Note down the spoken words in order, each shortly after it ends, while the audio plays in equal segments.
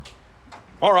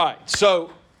All right,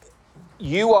 so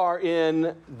you are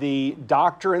in the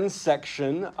doctrine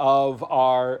section of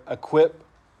our Equip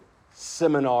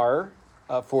seminar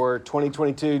for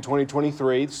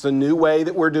 2022-2023. It's the new way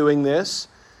that we're doing this,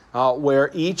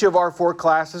 where each of our 4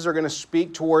 classes are going to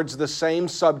speak towards the same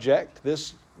subject.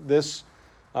 This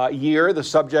year, the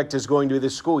subject is going to be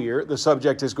this school year. The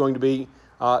subject is going to be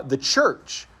the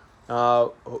church,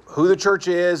 who the church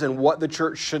is and what the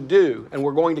church should do. And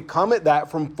we're going to come at that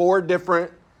from 4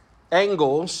 different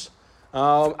angles.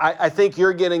 I think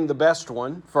you're getting the best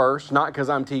one first, not because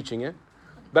I'm teaching it,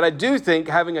 but I do think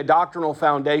having a doctrinal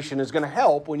foundation is going to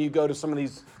help when you go to some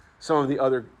of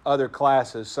the other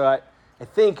classes. So I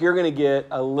think you're going to get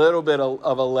a little bit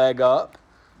of a leg up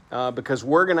because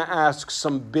we're going to ask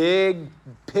some big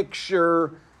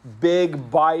picture,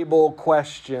 big Bible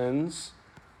questions,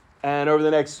 and over the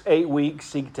next 8 weeks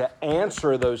seek to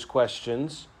answer those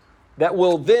questions that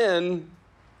will then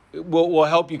will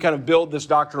help you kind of build this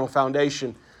doctrinal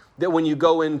foundation that when you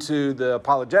go into the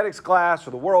apologetics class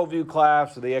or the worldview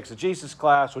class or the exegesis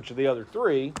class, which are the other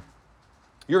 3,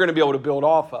 you're going to be able to build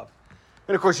off of.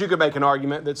 And of course, you could make an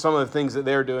argument that some of the things that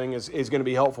they're doing is going to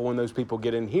be helpful when those people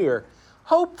get in here.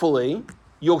 Hopefully,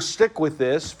 you'll stick with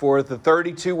this for the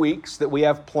 32 weeks that we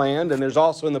have planned. And there's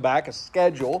also in the back a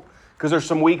schedule because there's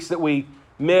some weeks that we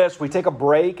miss. We take a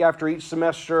break after each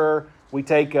semester. We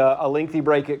take a lengthy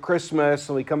break at Christmas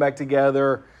and we come back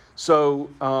together. So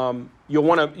you'll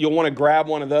want to grab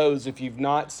one of those if you've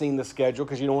not seen the schedule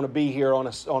because you don't want to be here on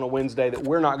a Wednesday that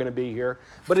we're not going to be here.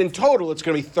 But in total, it's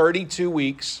going to be 32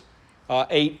 weeks,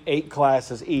 8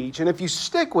 classes each. And if you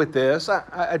stick with this,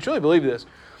 I truly believe this.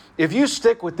 If you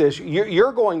stick with this,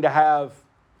 you're going to have,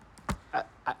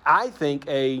 I think,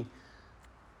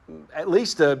 at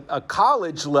least a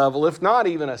college level, if not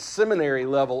even a seminary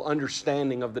level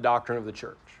understanding of the doctrine of the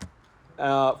church.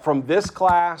 From this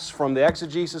class, from the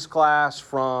exegesis class,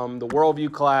 from the worldview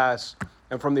class,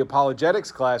 and from the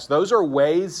apologetics class, those are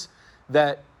ways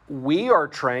that we are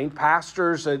trained,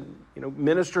 pastors and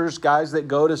ministers, guys that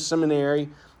go to seminary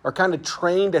are kind of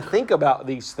trained to think about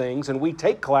these things, and we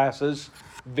take classes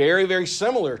very, very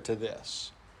similar to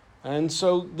this. And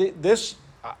so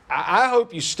I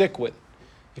hope you stick with it.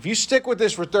 If you stick with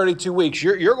this for 32 weeks,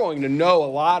 you're going to know a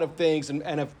lot of things and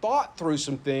have thought through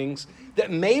some things that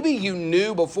maybe you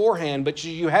knew beforehand, but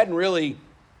you hadn't really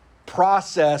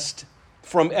processed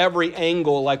from every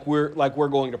angle like we're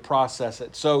going to process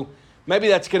it. So maybe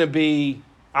that's going to be,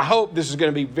 I hope this is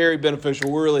going to be very beneficial.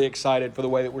 We're really excited for the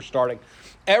way that we're starting.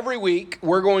 Every week,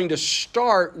 we're going to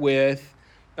start with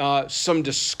some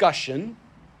discussion,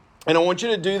 and I want you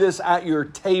to do this at your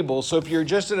table. So if you're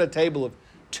just at a table of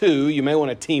 2, you may want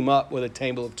to team up with a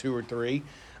table of 2 or 3,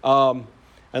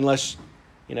 unless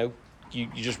you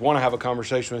just want to have a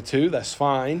conversation with 2, that's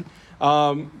fine.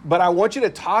 But I want you to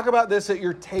talk about this at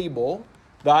your table.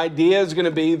 The idea is going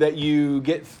to be that you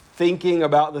get thinking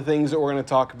about the things that we're going to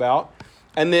talk about.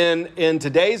 And then in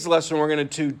today's lesson, we're going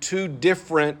to do 2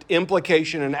 different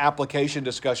implication and application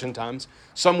discussion times.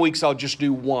 Some weeks I'll just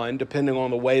do 1, depending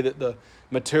on the way that the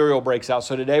material breaks out.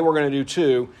 So today we're going to do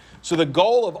 2. So the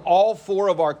goal of all 4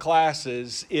 of our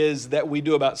classes is that we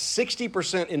do about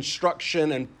 60%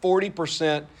 instruction and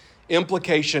 40%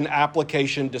 implication,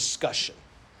 application, discussion.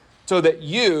 So that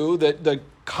the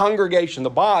congregation, the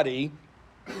body,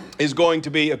 is going to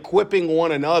be equipping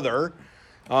one another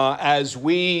as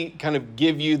we kind of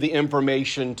give you the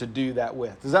information to do that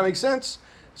with. Does that make sense?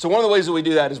 So one of the ways that we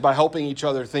do that is by helping each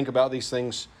other think about these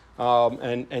things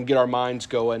and get our minds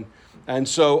going. And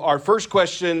so our first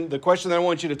question, the question that I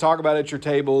want you to talk about at your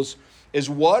tables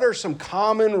is what are some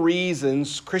common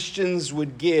reasons Christians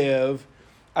would give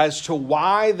as to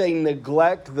why they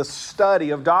neglect the study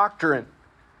of doctrine?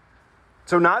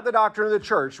 So not the doctrine of the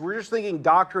church. We're just thinking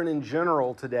doctrine in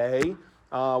general today.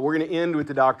 We're going to end with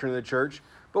the doctrine of the church.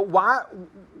 But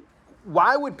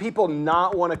why would people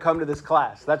not want to come to this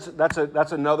class?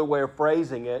 That's another way of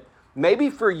phrasing it. Maybe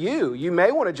for you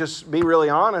may want to just be really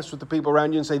honest with the people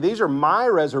around you and say, these are my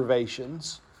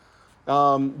reservations.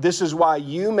 This is why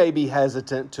you may be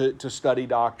hesitant to study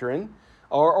doctrine,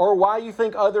 or why you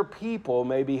think other people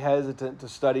may be hesitant to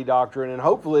study doctrine. And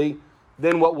hopefully,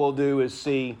 then what we'll do is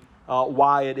see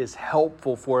why it is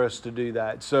helpful for us to do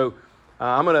that. So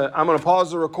I'm gonna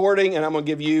pause the recording, and I'm gonna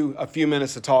give you a few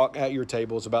minutes to talk at your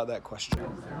tables about that question.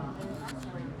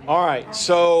 All right,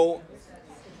 so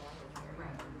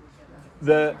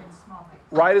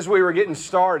right as we were getting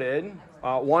started,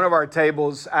 one of our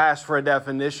tables asked for a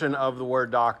definition of the word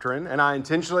doctrine, and I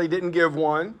intentionally didn't give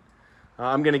one.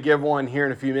 I'm going to give one here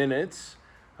in a few minutes.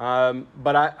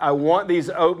 But I want these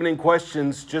opening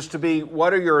questions just to be,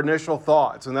 what are your initial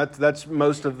thoughts? And that's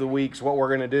most of the weeks what we're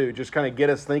going to do, just kind of get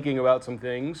us thinking about some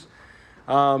things.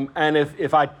 And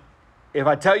if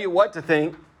I tell you what to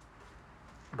think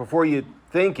before you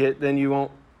think it, then you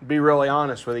won't be really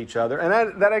honest with each other.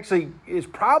 And that actually is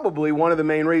probably one of the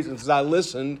main reasons. As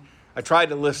I tried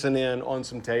to listen in on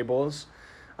some tables.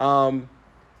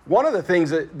 One of the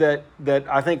things that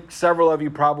I think several of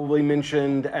you probably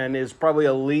mentioned, and is probably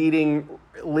a leading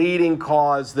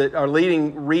cause or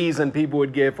leading reason people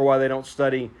would give for why they don't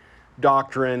study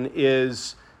doctrine,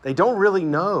 is they don't really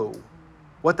know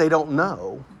what they don't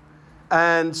know.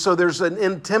 And so there's an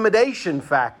intimidation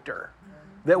factor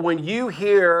that when you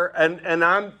hear, and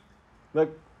I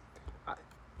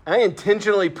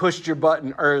intentionally pushed your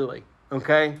button early,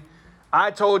 okay? I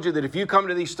told you that if you come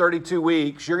to these 32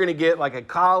 weeks, you're going to get like a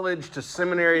college to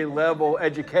seminary level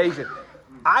education.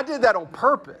 I did that on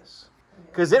purpose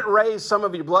because it raised some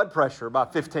of your blood pressure by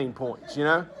 15 points, you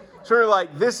know? Sort of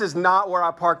like, this is not where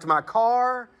I parked my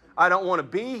car. I don't want to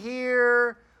be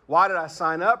here. Why did I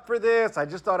sign up for this? I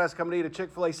just thought I was coming to eat a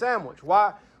Chick-fil-A sandwich.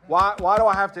 Why do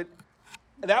I have to?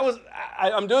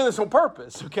 I'm doing this on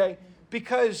purpose, okay?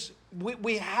 Because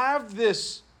we have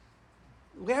this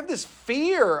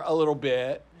fear a little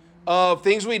bit of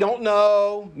things we don't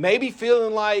know, maybe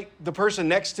feeling like the person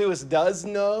next to us does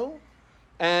know,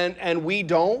 and we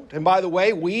don't. And by the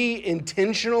way, we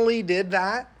intentionally did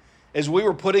that as we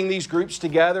were putting these groups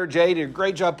together. Jay did a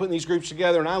great job putting these groups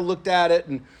together, and I looked at it,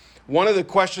 and one of the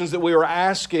questions that we were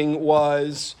asking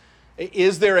was,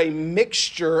 is there a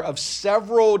mixture of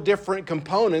several different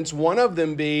components, one of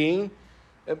them being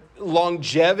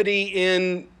longevity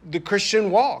in the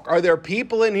Christian walk? Are there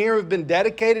people in here who've been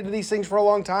dedicated to these things for a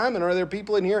long time? And are there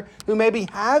people in here who maybe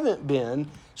haven't been,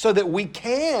 so that we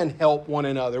can help one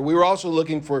another? We were also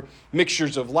looking for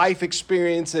mixtures of life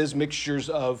experiences, mixtures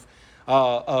of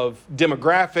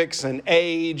demographics and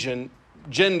age and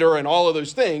gender and all of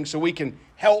those things, so we can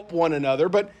help one another.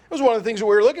 But it was one of the things that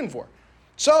we were looking for.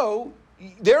 So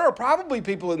there are probably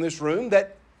people in this room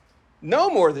that know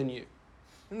more than you.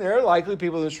 And there are likely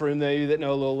people in this room maybe that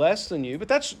know a little less than you. But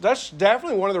that's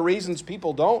definitely one of the reasons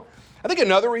people don't. I think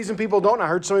another reason people don't, and I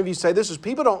heard some of you say this, is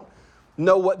people don't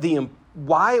know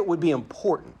why it would be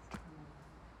important.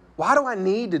 Why do I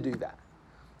need to do that?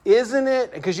 Isn't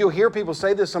it? Because you'll hear people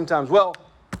say this sometimes. Well,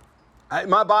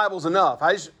 my Bible's enough.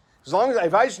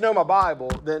 If I just know my Bible,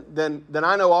 then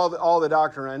I know all the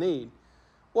doctrine I need.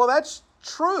 Well, that's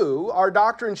true. Our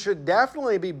doctrine should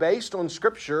definitely be based on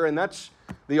Scripture, and that's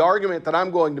the argument that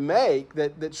I'm going to make,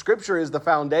 that Scripture is the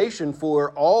foundation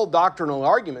for all doctrinal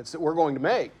arguments that we're going to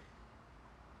make.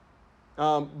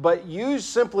 But you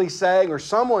simply saying, or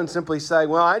someone simply saying,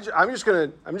 well, I'm just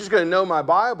going to know my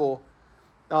Bible.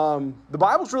 The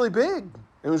Bible's really big.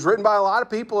 It was written by a lot of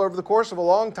people over the course of a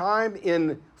long time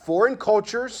in foreign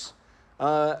cultures,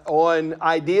 on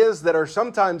ideas that are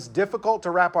sometimes difficult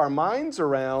to wrap our minds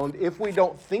around if we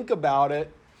don't think about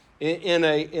it in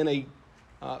a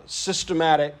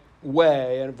systematic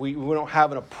way, and if we don't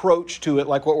have an approach to it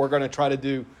like what we're going to try to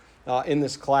do in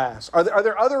this class. Are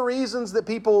there other reasons that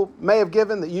people may have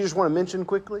given that you just want to mention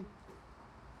quickly?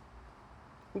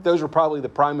 I think those are probably the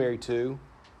primary two.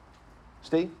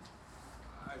 Steve?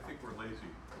 I think we're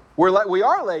lazy. We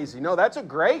are lazy. No, that's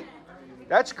great.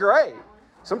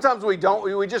 Sometimes we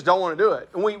just don't want to do it.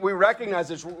 And we recognize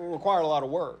this requires a lot of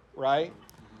work, right?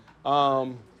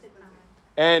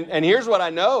 And here's what I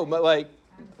know, but like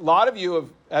a lot of you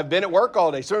have been at work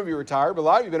all day. Some of you are retired, but a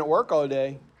lot of you have been at work all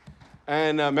day.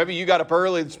 And maybe you got up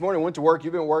early this morning, went to work.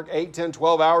 You've been at work 8, 10,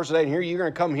 12 hours a day. And here you're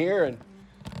going to come here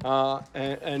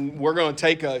and we're going to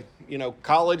take a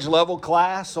college level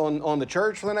class on the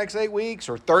church for the next 8 weeks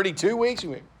or 32 weeks.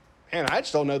 Man, I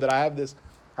just don't know that I have this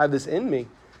in me.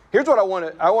 Here's what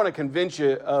I want to convince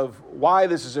you of why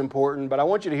this is important, but I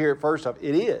want you to hear it first off.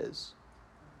 It is.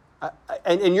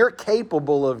 And you're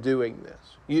capable of doing this.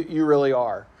 You really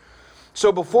are.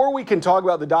 So before we can talk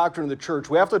about the doctrine of the church,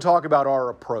 we have to talk about our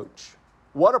approach.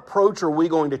 What approach are we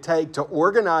going to take to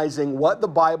organizing what the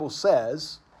Bible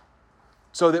says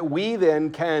so that we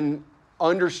then can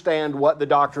understand what the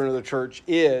doctrine of the church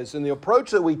is? And the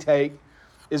approach that we take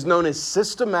is known as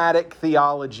systematic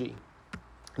theology.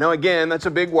 Now, again, that's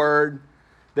a big word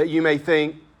that you may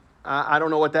think, I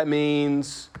don't know what that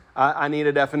means. I need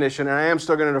a definition. And I am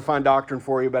still going to define doctrine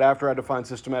for you, but after I define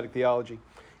systematic theology.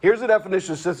 Here's the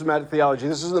definition of systematic theology.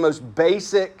 This is the most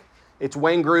basic. It's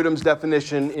Wayne Grudem's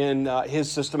definition in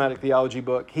his systematic theology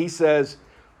book. He says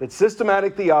that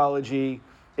systematic theology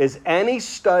is any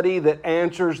study that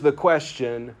answers the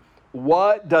question,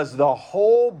 what does the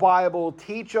whole Bible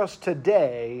teach us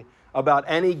today about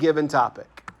any given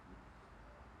topic.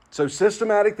 So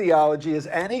systematic theology is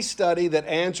any study that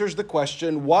answers the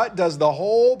question, what does the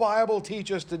whole Bible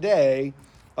teach us today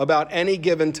about any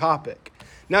given topic?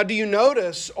 Now, do you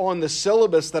notice on the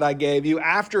syllabus that I gave you,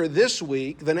 after this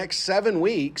week, the next 7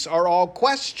 weeks are all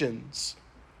questions.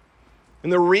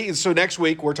 And so next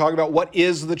week, we're talking about what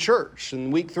is the church.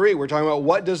 In week 3, we're talking about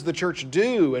what does the church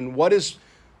do and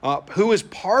who is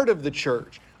part of the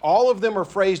church. All of them are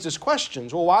phrased as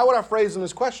questions. Well, why would I phrase them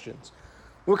as questions?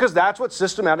 Because that's what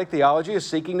systematic theology is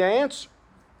seeking to answer,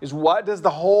 is what does the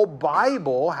whole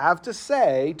Bible have to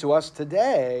say to us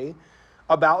today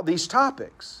about these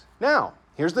topics? Now,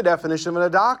 here's the definition of a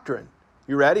doctrine.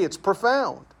 You ready? It's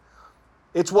profound.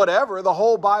 It's whatever the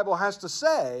whole Bible has to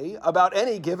say about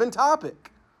any given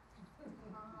topic.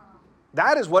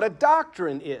 That is what a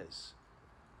doctrine is.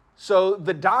 So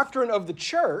the doctrine of the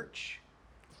church,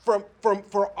 for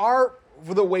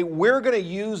the way we're going to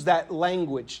use that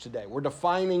language today, we're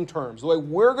defining terms. The way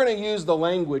we're going to use the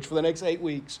language for the next 8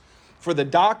 weeks for the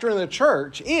doctrine of the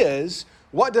church is,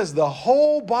 what does the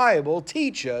whole Bible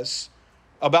teach us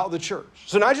about the church?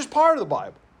 So not just part of the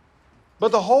Bible,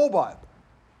 but the whole Bible.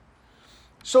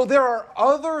 So there are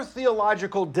other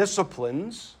theological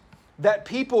disciplines that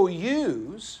people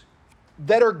use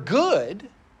that are good,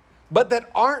 but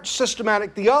that aren't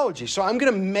systematic theology. So I'm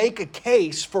going to make a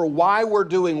case for why we're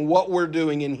doing what we're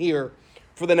doing in here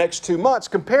for the next 2 months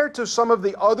compared to some of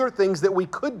the other things that we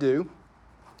could do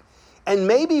and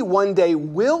maybe one day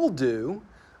will do.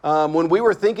 When we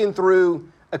were thinking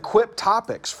through equip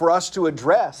topics for us to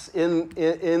address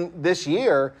in this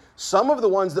year, some of the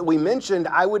ones that we mentioned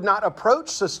I would not approach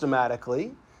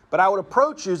systematically, but I would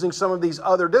approach using some of these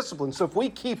other disciplines. So if we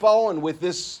keep on with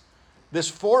this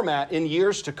format in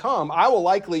years to come, I will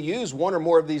likely use one or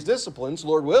more of these disciplines,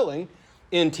 Lord willing,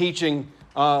 in teaching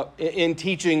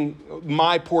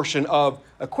my portion of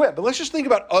Equip. But let's just think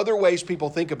about other ways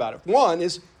people think about it. One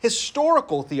is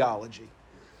historical theology.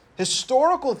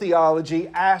 Historical theology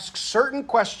asks certain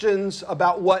questions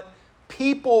about what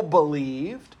people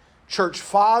believed, church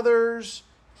fathers,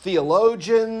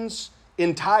 theologians,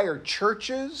 entire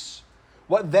churches,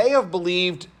 what they have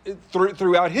believed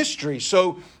throughout history.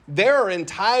 So there are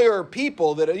entire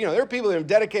people there are people that have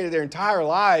dedicated their entire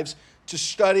lives to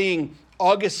studying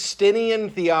Augustinian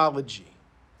theology.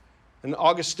 And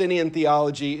Augustinian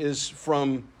theology is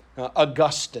from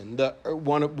Augustine,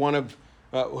 one of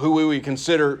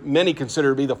who many consider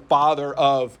to be the father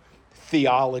of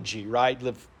theology, right?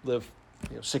 Lived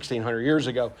 1,600 years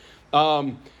ago.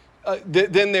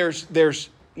 Then there's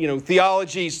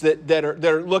theologies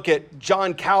that look at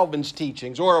John Calvin's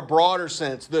teachings, or a broader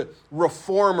sense, the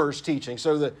Reformers' teachings.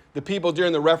 So the people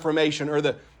during the Reformation, or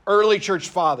the early church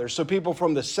fathers, so people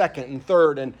from the 2nd and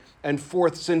 3rd and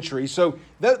 4th century. So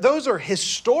those are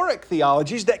historic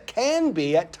theologies that can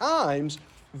be, at times,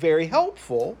 very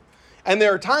helpful. And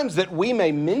there are times that we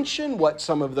may mention what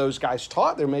some of those guys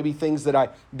taught. There may be things that I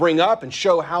bring up and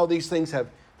show how these things have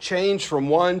changed from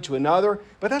one to another.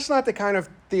 But that's not the kind of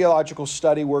theological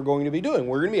study we're going to be doing.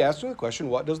 We're going to be asking the question,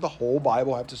 what does the whole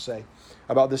Bible have to say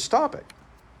about this topic?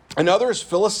 Another is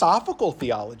philosophical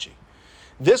theology.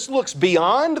 This looks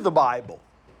beyond the Bible.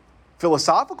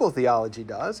 Philosophical theology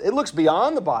does. It looks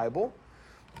beyond the Bible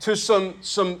to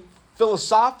some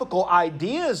philosophical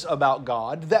ideas about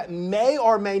God that may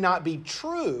or may not be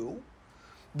true,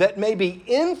 that may be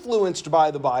influenced by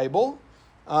the Bible,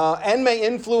 and may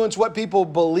influence what people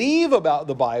believe about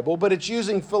the Bible, but it's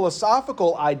using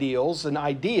philosophical ideals and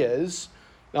ideas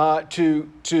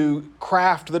to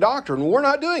craft the doctrine. We're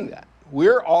not doing that.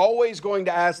 We're always going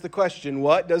to ask the question,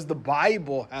 what does the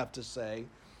Bible have to say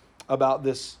about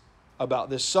this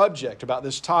subject, about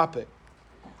this topic?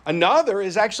 Another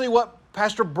is actually what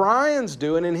Pastor Brian's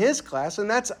doing in his class, and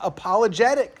that's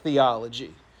apologetic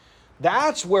theology.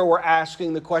 That's where we're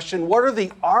asking the question, what are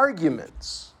the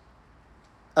arguments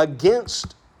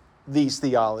against these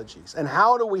theologies? And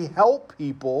how do we help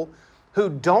people who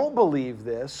don't believe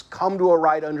this come to a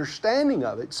right understanding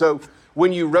of it? So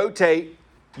when you rotate,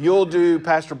 you'll do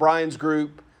Pastor Brian's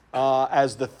group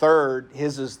as the third.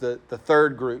 His is the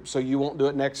third group. So you won't do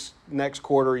it next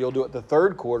quarter. You'll do it the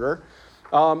third quarter.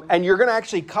 And you're going to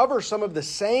actually cover some of the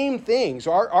same things.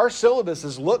 Our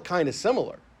syllabuses look kind of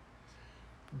similar.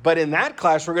 But in that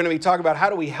class, we're going to be talking about how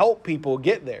do we help people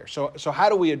get there. So how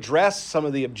do we address some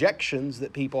of the objections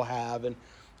that people have, and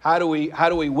how do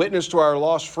we witness to our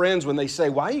lost friends when they say,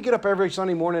 why do you get up every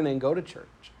Sunday morning and go to church?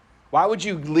 Why would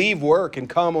you leave work and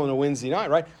come on a Wednesday night,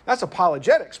 right? That's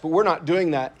apologetics, but we're not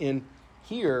doing that in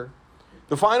here.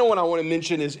 The final one I want to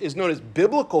mention is known as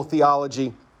biblical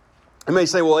theology. You may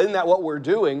say, well, isn't that what we're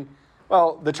doing?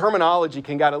 Well, the terminology we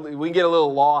can get a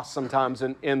little lost sometimes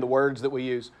in the words that we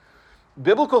use.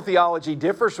 Biblical theology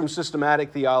differs from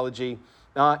systematic theology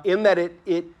in that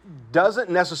it doesn't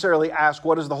necessarily ask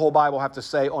what does the whole Bible have to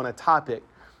say on a topic.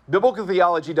 Biblical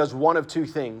theology does one of two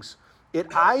things. It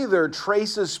either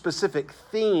traces specific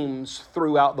themes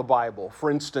throughout the Bible. For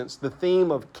instance, the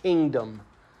theme of kingdom,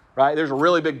 right? There's a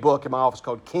really big book in my office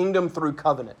called Kingdom Through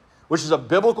Covenant, which is a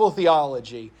biblical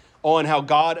theology on how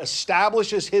God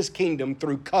establishes his kingdom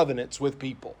through covenants with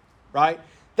people, right?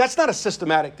 That's not a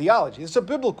systematic theology. It's a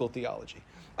biblical theology.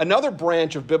 Another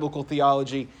branch of biblical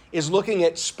theology is looking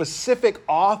at specific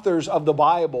authors of the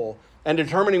Bible and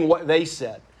determining what they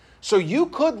said. So you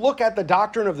could look at the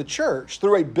doctrine of the church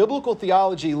through a biblical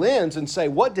theology lens and say,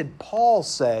 what did Paul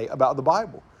say about the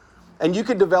Bible? And you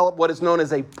could develop what is known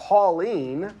as a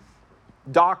Pauline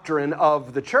doctrine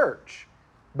of the church,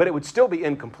 but it would still be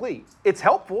incomplete. It's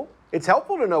helpful. It's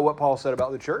helpful to know what Paul said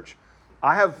about the church.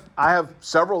 I have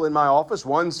several in my office.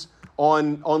 One's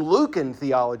on Lucan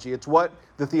theology. It's what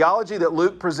the theology that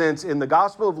Luke presents in the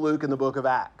Gospel of Luke and the book of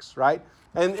Acts, right?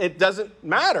 And it doesn't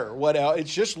matter what else.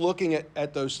 It's just looking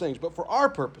at those things. But for our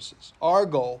purposes, our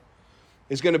goal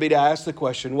is going to be to ask the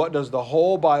question, what does the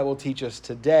whole Bible teach us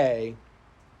today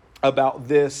about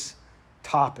this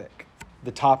topic,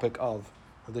 the topic of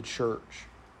the church?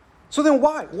 So then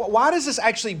why? Why does this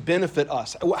actually benefit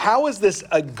us? How is this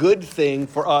a good thing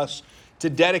for us to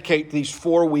dedicate these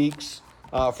 4 weeks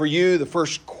for you, the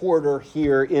first quarter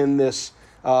here in this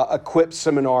Equip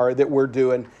seminar that we're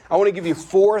doing? I want to give you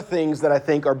 4 things that I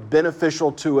think are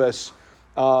beneficial to us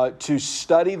to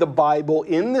study the Bible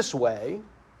in this way,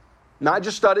 not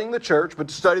just studying the church, but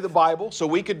to study the Bible. So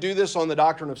we could do this on the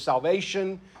doctrine of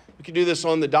salvation. We could do this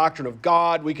on the doctrine of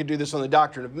God. We could do this on the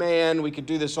doctrine of man. We could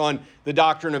do this on the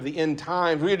doctrine of the end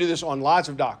times. We could do this on lots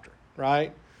of doctrine,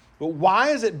 right? But why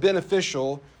is it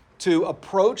beneficial to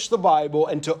approach the Bible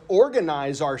and to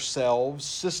organize ourselves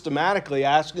systematically,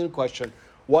 asking the question,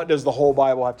 what does the whole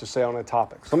Bible have to say on a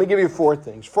topic? So let me give you 4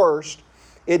 things. First,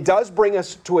 it does bring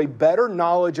us to a better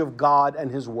knowledge of God and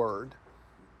His Word.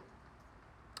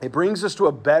 It brings us to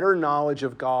a better knowledge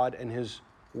of God and His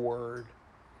Word.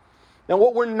 Now,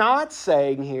 what we're not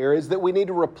saying here is that we need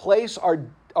to replace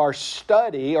our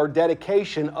study, our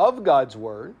dedication of God's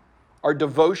Word, our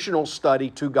devotional study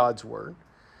to God's Word,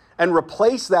 and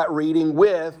replace that reading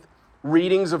with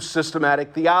readings of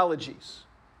systematic theologies.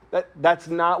 That's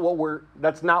not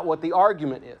what the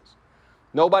argument is.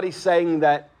 Nobody's saying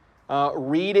that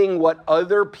reading what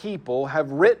other people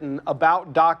have written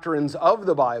about doctrines of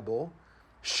the Bible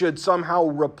should somehow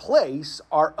replace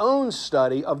our own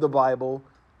study of the Bible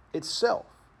itself.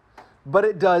 But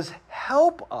it does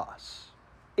help us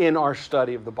in our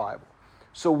study of the Bible.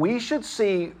 So we should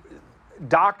see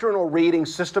doctrinal reading,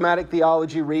 systematic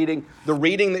theology reading, the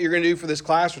reading that you're going to do for this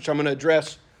class, which I'm going to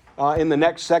address in the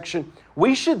next section.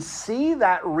 We should see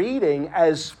that reading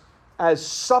as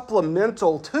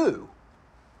supplemental to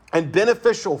and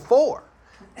beneficial for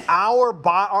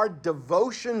our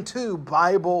devotion to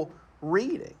Bible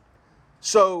reading.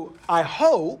 So I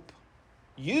hope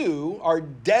you are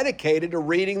dedicated to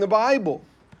reading the Bible.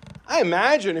 I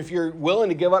imagine if you're willing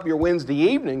to give up your Wednesday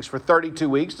evenings for 32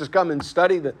 weeks to come and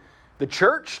study the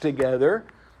church together,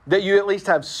 that you at least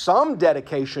have some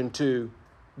dedication to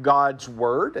God's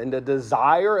Word and a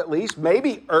desire, at least,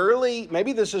 maybe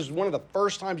this is one of the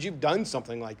first times you've done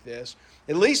something like this.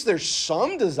 At least there's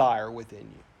some desire within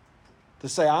you to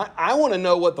say, I want to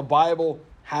know what the Bible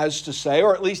has to say,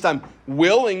 or at least I'm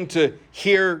willing to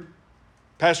hear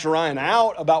Pastor Ryan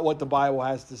out about what the Bible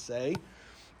has to say.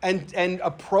 And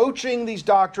approaching these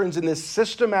doctrines in this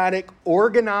systematic,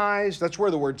 organized, that's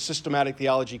where the word systematic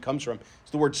theology comes from.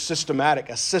 It's the word systematic,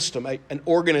 a system, an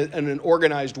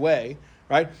organized way,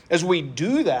 right? As we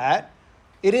do that,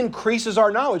 it increases our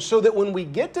knowledge so that when we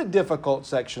get to difficult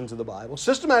sections of the Bible,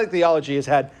 systematic theology has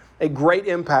had a great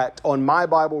impact on my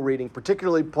Bible reading,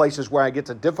 particularly places where I get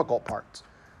to difficult parts.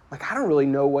 Like, I don't really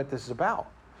know what this is about.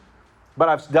 But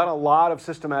I've done a lot of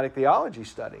systematic theology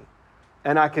study.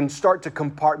 And I can start to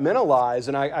compartmentalize,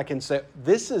 and I can say,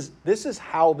 this is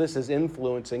how this is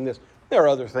influencing this. There are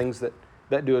other things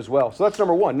that do as well. So that's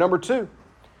number 1. Number 2,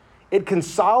 it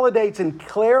consolidates and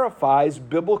clarifies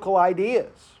biblical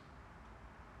ideas.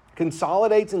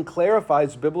 Consolidates and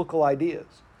clarifies biblical ideas.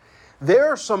 There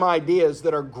are some ideas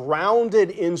that are grounded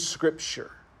in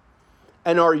Scripture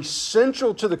and are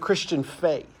essential to the Christian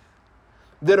faith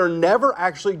that are never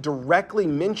actually directly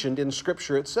mentioned in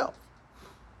Scripture itself.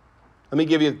 Let me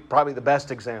give you probably the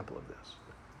best example of this.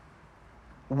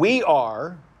 We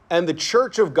are, and the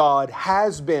church of God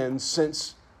has been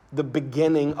since the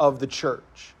beginning of the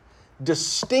church,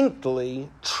 distinctly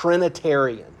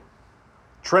Trinitarian.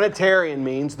 Trinitarian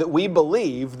means that we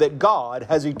believe that God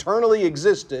has eternally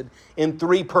existed in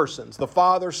three persons, the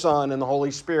Father, Son, and the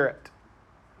Holy Spirit.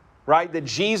 Right? That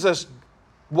Jesus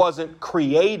wasn't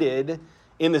created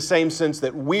in the same sense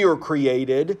that we are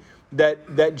created,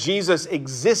 that Jesus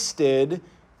existed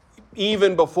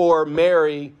even before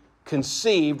Mary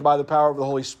conceived by the power of the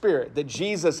Holy Spirit, that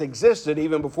Jesus existed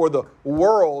even before the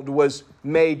world was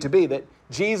made to be, that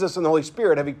Jesus and the Holy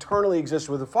Spirit have eternally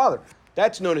existed with the Father.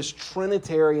 That's known as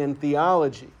Trinitarian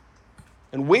theology.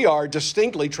 And we are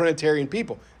distinctly Trinitarian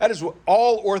people. That is what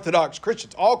all Orthodox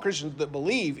Christians, all Christians that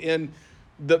believe in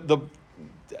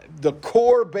the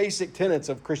core basic tenets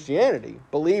of Christianity,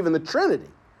 believe in the Trinity.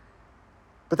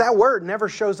 But that word never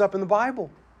shows up in the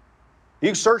Bible. You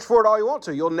can search for it all you want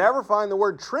to. You'll never find the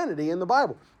word Trinity in the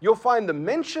Bible. You'll find the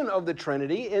mention of the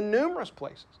Trinity in numerous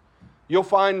places. You'll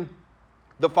find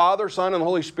the Father, Son, and the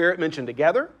Holy Spirit mentioned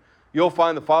together. You'll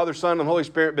find the Father, Son, and the Holy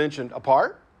Spirit mentioned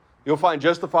apart. You'll find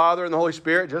just the Father and the Holy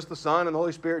Spirit, just the Son and the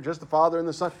Holy Spirit, just the Father and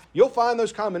the Son. You'll find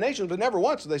those combinations, but never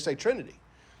once do they say Trinity.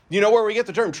 You know where we get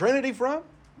the term Trinity from?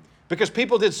 Because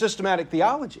people did systematic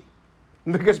theology.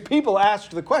 Because people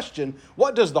asked the question,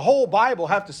 what does the whole Bible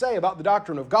have to say about the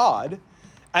doctrine of God?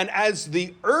 And as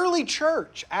the early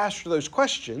church asked those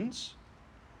questions,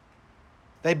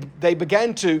 they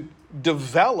began to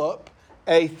develop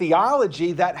a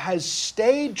theology that has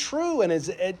stayed true and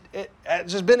it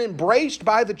has been embraced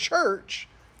by the church.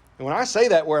 And when I say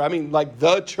that word, I mean like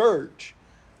the church.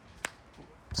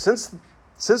 Since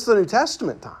the New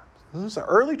Testament times, since the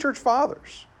early church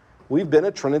fathers, we've been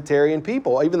a Trinitarian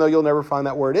people, even though you'll never find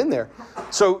that word in there.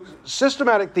 So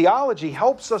systematic theology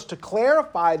helps us to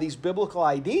clarify these biblical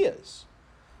ideas.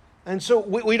 And so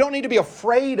we don't need to be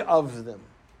afraid of them.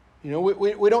 You know,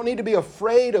 we don't need to be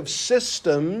afraid of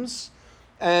systems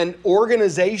and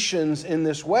organizations in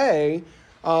this way.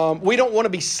 We don't want to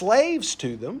be slaves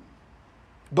to them,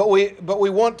 but we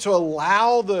want to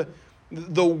allow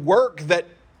the work that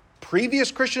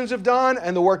previous Christians have done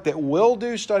and the work that we'll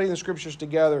do studying the Scriptures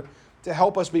together to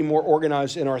help us be more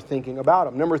organized in our thinking about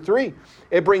them. Number 3,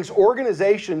 it brings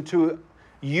organization to a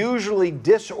usually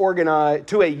disorganized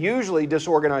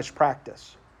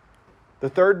practice. The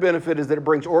third benefit is that it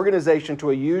brings organization to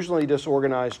a usually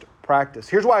disorganized practice.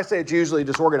 Here's why I say it's usually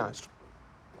disorganized.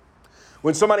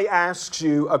 When somebody asks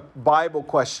you a Bible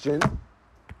question,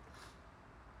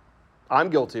 I'm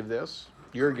guilty of this,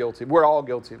 you're guilty, we're all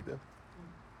guilty of this.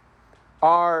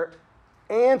 Our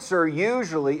answer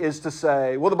usually is to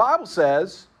say, well, the Bible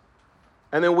says,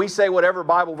 and then we say whatever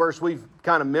Bible verse we've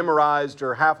kind of memorized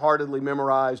or half-heartedly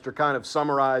memorized or kind of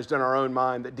summarized in our own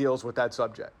mind that deals with that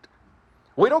subject.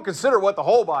 We don't consider what the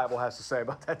whole Bible has to say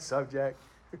about that subject.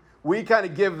 We kind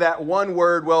of give that one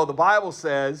word, well, the Bible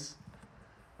says,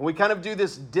 and we kind of do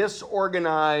this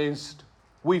disorganized,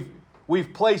 we've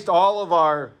placed all of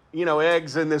our,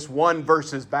 eggs in this one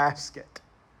verse's basket.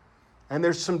 And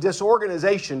there's some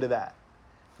disorganization to that.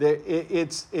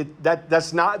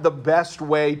 That's not the best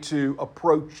way to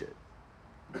approach it.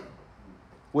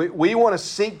 We want to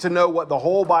seek to know what the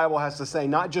whole Bible has to say,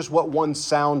 not just what one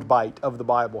sound bite of the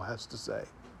Bible has to say.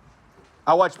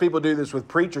 I watch people do this with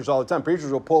preachers all the time.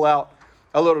 Preachers will pull out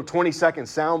a little 20-second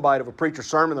sound bite of a preacher's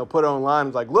sermon. They'll put it online.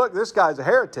 It's like, look, this guy's a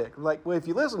heretic. I'm like, well, if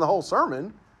you listen to the whole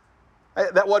sermon,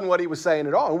 that wasn't what he was saying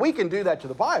at all. And we can do that to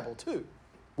the Bible, too.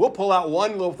 We'll pull out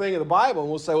one little thing of the Bible and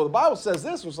we'll say, well, the Bible says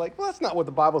this. It's like, well, that's not what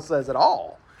the Bible says at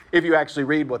all. If you actually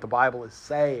read what the Bible is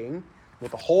saying,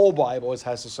 what the whole Bible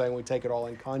has to say, and we take it all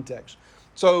in context.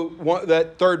 So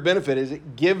that third benefit is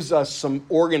it gives us some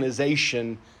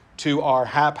organization to our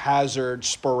haphazard,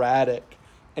 sporadic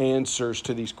answers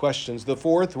to these questions. The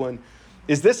fourth one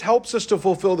is this helps us to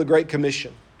fulfill the Great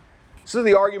Commission. This is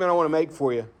the argument I want to make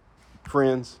for you,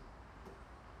 friends.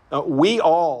 We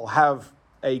all have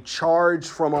a charge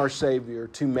from our Savior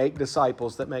to make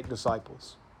disciples that make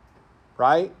disciples,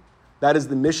 right? That is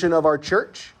the mission of our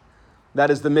church.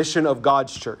 That is the mission of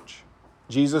God's church.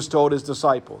 Jesus told his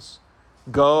disciples,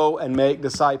 go and make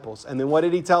disciples. And then what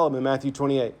did he tell them in Matthew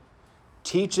 28?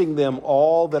 Teaching them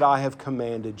all that I have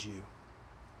commanded you.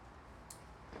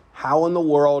 How in the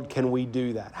world can we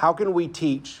do that? How can we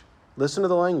teach, listen to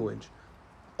the language,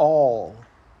 all?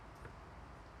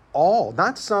 All,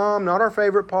 not some, not our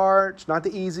favorite parts, not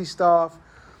the easy stuff.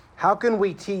 How can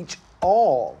we teach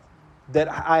all that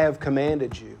I have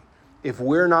commanded you if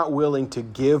we're not willing to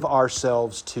give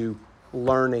ourselves to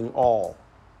learning all?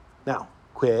 Now,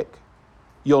 quick,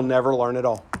 you'll never learn it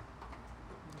all.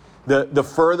 The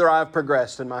further I've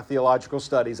progressed in my theological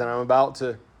studies, and I'm about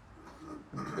to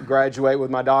graduate with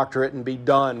my doctorate and be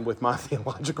done with my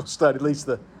theological study, at least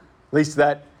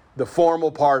that the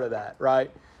formal part of that,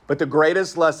 right? But the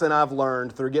greatest lesson I've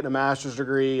learned through getting a master's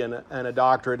degree and a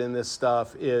doctorate in this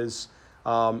stuff is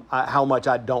how much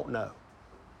I don't know.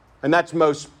 And that's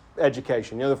most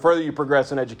education. The further you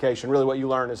progress in education, really what you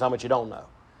learn is how much you don't know.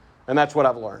 And that's what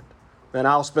I've learned. And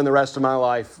I'll spend the rest of my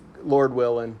life, Lord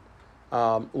willing,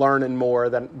 learning more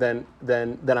than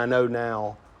I know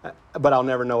now. But I'll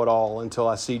never know it all until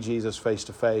I see Jesus face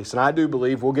to face. And I do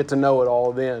believe we'll get to know it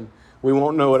all then. We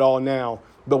won't know it all now,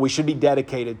 but we should be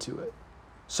dedicated to it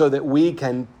so that we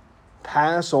can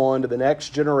pass on to the next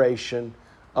generation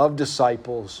of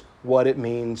disciples what it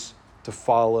means to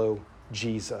follow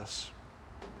Jesus.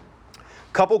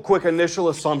 Couple quick initial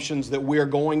assumptions that we're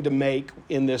going to make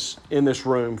in this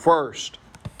room. First,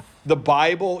 the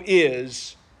Bible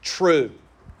is true.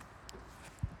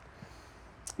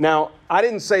 Now, I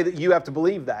didn't say that you have to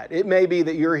believe that. It may be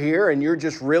that you're here and you're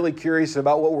just really curious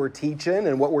about what we're teaching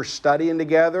and what we're studying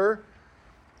together.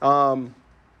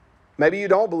 Maybe you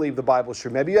don't believe the Bible is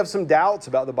true. Maybe you have some doubts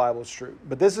about the Bible is true.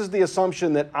 But this is the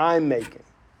assumption that I'm making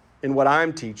in what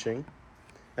I'm teaching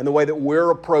and the way that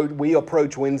we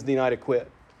approach Wednesday Night Equip.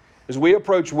 Is we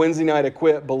approach Wednesday Night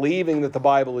Equip believing that the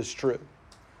Bible is true.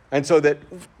 And so that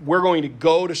we're going to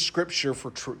go to Scripture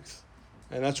for truth.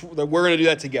 And we're going to do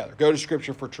that together. Go to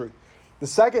Scripture for truth. The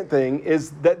second thing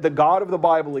is that the God of the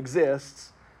Bible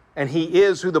exists, and He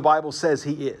is who the Bible says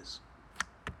He is.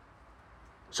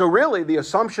 So really, the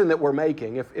assumption that we're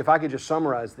making, if I could just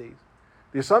summarize these,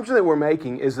 the assumption that we're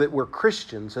making is that we're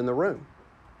Christians in the room.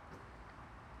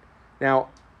 Now,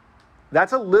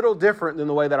 that's a little different than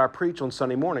the way that I preach on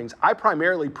Sunday mornings. I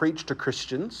primarily preach to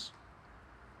Christians.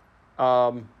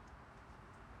 And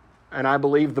I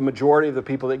believe the majority of the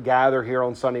people that gather here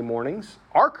on Sunday mornings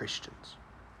are Christians.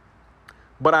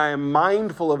 But I am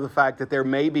mindful of the fact that there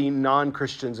may be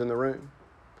non-Christians in the room.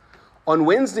 On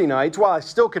Wednesday nights, while I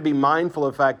still could be mindful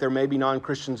of the fact there may be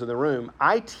non-Christians in the room,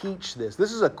 I teach this.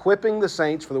 This is equipping the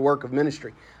saints for the work of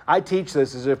ministry. I teach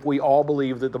this as if we all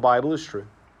believe that the Bible is true.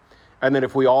 And that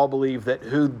if we all believe that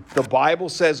who the Bible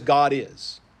says God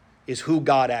is who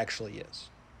God actually is.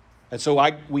 And so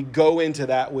we go into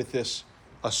that with this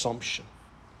assumption.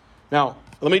 Now,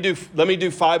 let me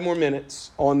do 5 more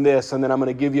minutes on this, and then I'm going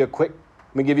to give you a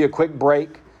quick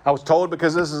break. I was told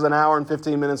because this is an hour and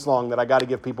 15 minutes long that I got to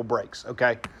give people breaks,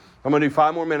 okay? I'm going to do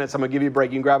 5 more minutes. I'm going to give you a break.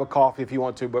 You can grab a coffee if you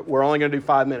want to, but we're only going to do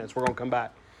 5 minutes. We're going to come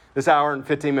back. This hour and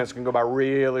 15 minutes can go by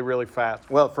really, really fast.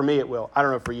 Well, for me it will. I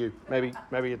don't know for you. Maybe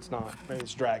it's not. Maybe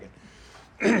it's dragging.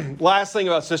 Last thing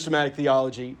about systematic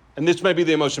theology, and this may be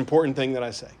the most important thing that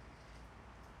I say.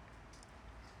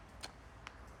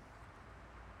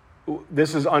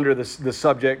 This is under the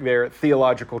subject there,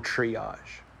 theological triage.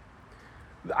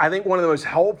 I think one of the most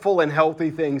helpful and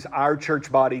healthy things our church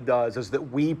body does is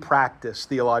that we practice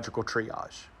theological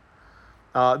triage.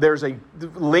 There's a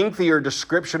lengthier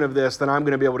description of this than I'm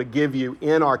going to be able to give you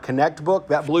in our Connect book,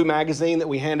 that blue magazine that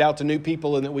we hand out to new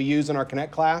people and that we use in our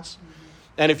Connect class.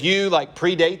 And if you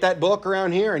predate that book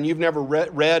around here and you've never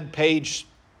read page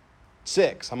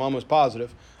 6, I'm almost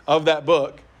positive, of that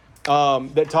book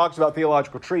that talks about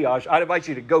theological triage, I'd invite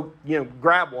you to go,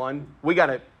 grab one. We got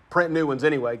to print new ones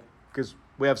anyway because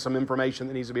we have some information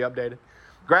that needs to be updated.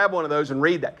 Grab one of those and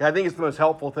read that. I think it's the most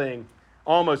helpful thing.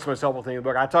 Almost the most helpful thing in the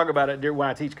book. I talk about it when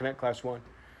I teach Connect Class 1.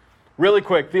 Really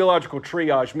quick, theological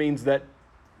triage means that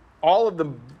all of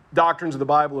the doctrines of the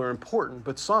Bible are important,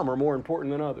 but some are more important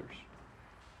than others.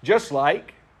 Just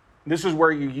like, this is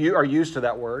where you are used to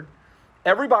that word,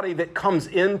 everybody that comes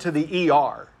into the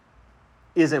ER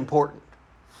is important.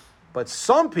 But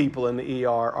some people in the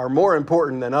ER are more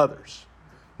important than others.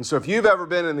 And so if you've ever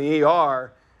been in the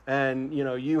ER and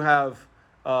you have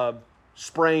a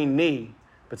sprained knee,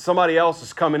 but somebody else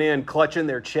is coming in clutching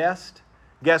their chest,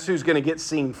 guess who's going to get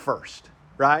seen first,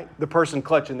 right? The person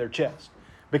clutching their chest.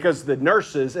 Because the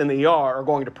nurses in the ER are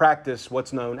going to practice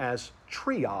what's known as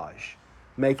triage,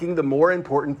 making the more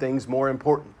important things more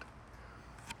important.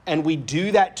 And we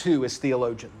do that too as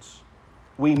theologians.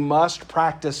 We must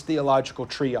practice theological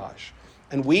triage.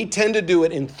 And we tend to do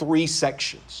it in 3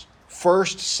 sections.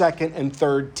 First, second, and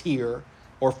third tier,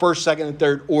 or first, second, and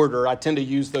third order. I tend to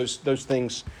use those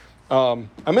things. I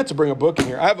meant to bring a book in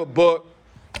here. I have a book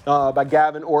by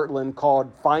Gavin Ortlund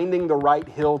called Finding the Right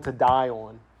Hill to Die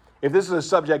On. If this is a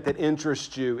subject that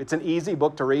interests you, it's an easy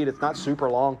book to read. It's not super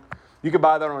long. You can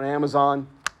buy that on Amazon.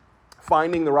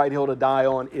 Finding the Right Hill to Die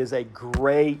On is a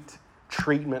great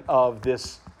treatment of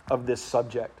this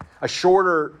subject. A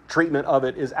shorter treatment of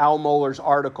it is Al Mohler's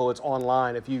article. It's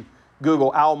online. If you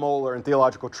Google Al Mohler and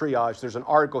theological triage, there's an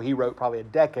article he wrote probably a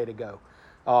decade ago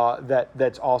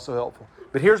that's also helpful.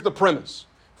 But here's the premise.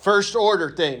 First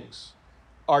order things.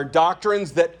 are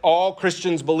doctrines that all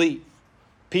Christians believe.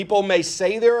 People may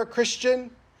say they're a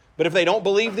Christian, but if they don't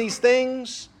believe these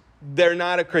things, they're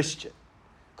not a Christian.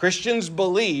 Christians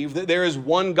believe that there is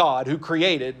one God who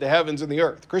created the heavens and the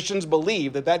earth. Christians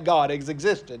believe that that God has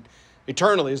existed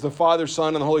eternally as the Father,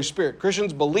 Son, and the Holy Spirit.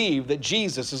 Christians believe that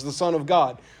Jesus is the Son of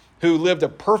God who lived a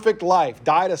perfect life,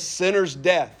 died a sinner's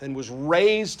death, and was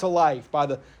raised to life by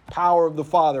the power of the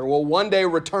Father, will one day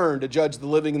return to judge the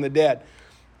living and the dead.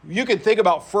 You can think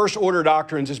about first order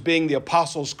doctrines as being the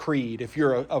Apostles' Creed if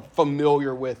you're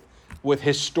familiar with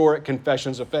historic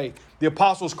confessions of faith. The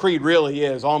Apostles' Creed really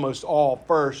is almost all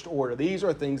first order. These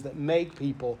are things that make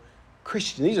people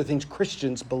Christian. These are things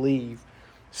Christians believe.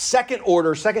 Second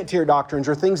order, second tier doctrines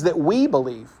are things that we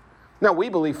believe. Now, we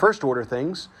believe first order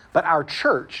things, but our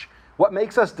church, what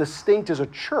makes us distinct as a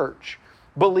church,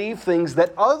 believe things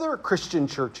that other Christian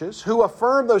churches who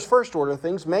affirm those first order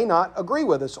things may not agree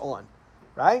with us on,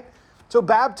 right? So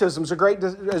baptism is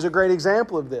a great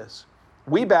example of this.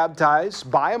 We baptize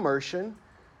by immersion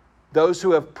those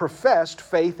who have professed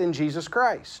faith in Jesus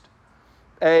Christ.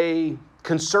 A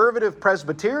conservative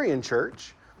Presbyterian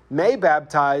church may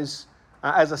baptize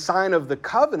as a sign of the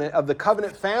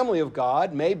covenant family of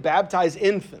God, may baptize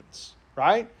infants,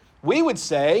 right? We would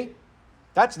say,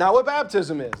 that's not what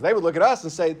baptism is. They would look at us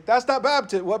and say, that's not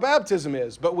what baptism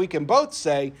is. But we can both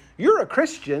say, you're a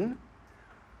Christian,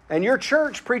 and your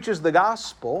church preaches the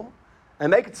gospel,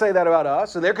 and they could say that about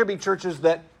us, and there could be churches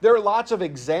that, there are lots of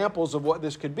examples of what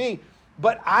this could be,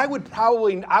 but I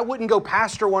wouldn't go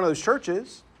pastor one of those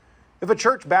churches. If a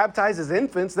church baptizes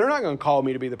infants, they're not going to call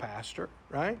me to be the pastor,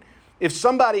 right? If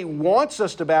somebody wants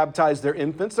us to baptize their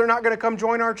infants, they're not going to come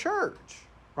join our church,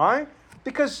 right?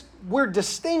 Because we're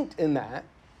distinct in that.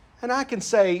 And I can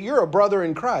say, you're a brother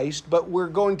in Christ, but we're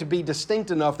going to be distinct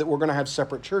enough that we're going to have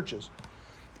separate churches.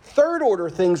 Third order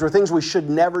things are things we should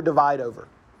never divide over.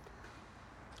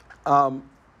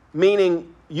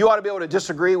 Meaning, you ought to be able to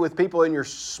disagree with people in your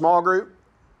small group.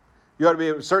 You ought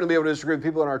to certainly be able to disagree with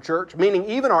people in our church. Meaning,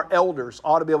 even our elders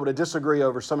ought to be able to disagree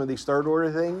over some of these third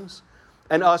order things,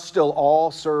 and us still all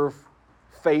serve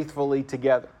faithfully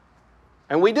together.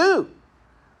 And we do.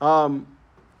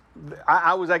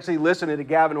 I was actually listening to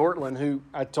Gavin Ortlund, who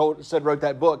said wrote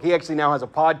that book. He actually now has a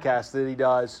podcast that he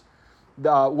does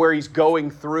where he's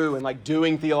going through and like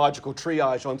doing theological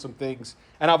triage on some things.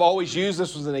 And I've always used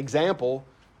this as an example.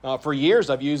 For years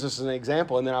I've used this as an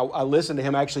example. And then I listened to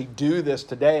him actually do this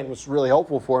today, and it was really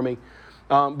helpful for me.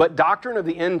 But doctrine of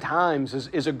the end times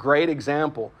is a great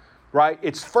example, right?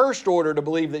 It's first order to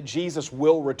believe that Jesus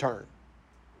will return.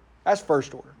 That's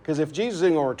first order. Because if Jesus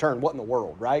isn't going to return, what in the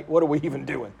world, right? What are we even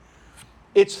doing?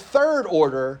 It's third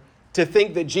order to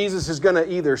think that Jesus is going to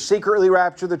either secretly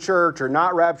rapture the church or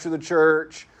not rapture the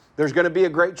church. There's going to be a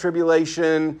great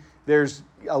tribulation. There's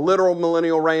a literal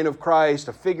millennial reign of Christ,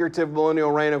 a figurative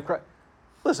millennial reign of Christ.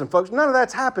 Listen, folks, none of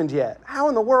that's happened yet. How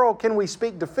in the world can we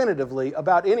speak definitively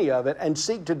about any of it and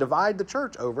seek to divide the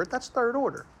church over it? That's third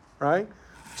order, right?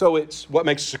 So it's what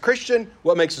makes us a Christian,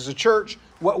 what makes us a church,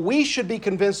 what we should be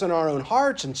convinced in our own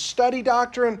hearts and study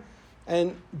doctrine,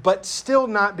 but still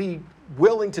not be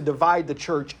willing to divide the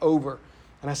church over.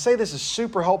 And I say this is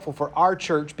super helpful for our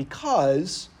church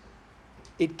because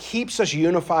it keeps us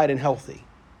unified and healthy.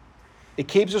 It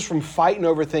keeps us from fighting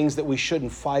over things that we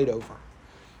shouldn't fight over.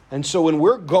 And so when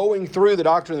we're going through the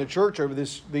doctrine of the church over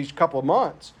these couple of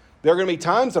months, there are going to be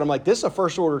times that I'm like, this is a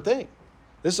first order thing.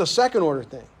 This is a second order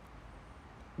thing.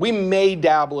 We may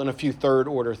dabble in a few third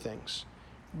order things,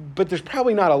 but there's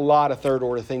probably not a lot of third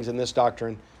order things in this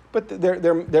doctrine. But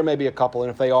there may be a couple,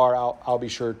 and if they are, I'll be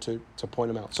sure to point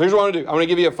them out. So here's what I'm going to do. I'm going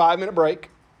to give you a 5-minute break.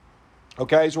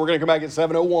 Okay, so we're going to come back at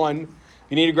 7:01. If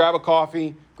you need to grab a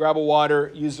coffee, grab a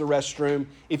water, use the restroom.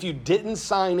 If you didn't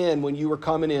sign in when you were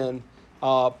coming in,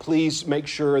 please make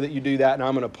sure that you do that, and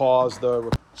I'm going to pause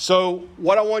the. So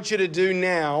what I want you to do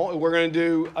now, we're going to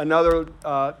do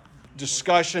another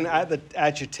discussion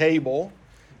at your table.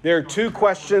 There are 2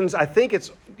 questions. I think it's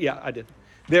I did.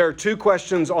 There are 2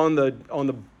 questions on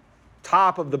the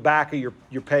top of the back of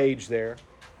your page there.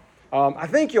 I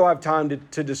think you'll have time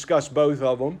to discuss both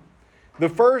of them. The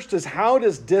first is, how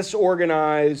does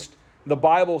disorganized, the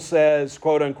Bible says,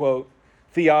 quote unquote,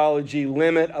 theology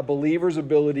limit a believer's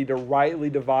ability to rightly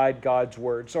divide God's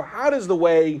word? So how does the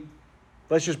way,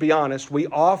 let's just be honest, we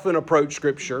often approach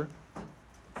Scripture,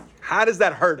 how does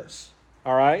that hurt us?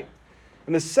 All right?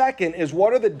 And the second is,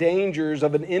 what are the dangers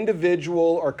of an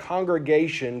individual or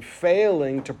congregation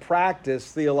failing to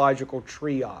practice theological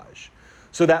triage?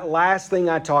 So that last thing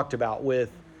I talked about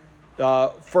with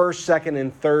first, second,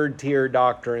 and third tier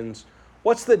doctrines,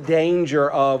 what's the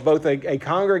danger of both a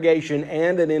congregation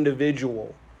and an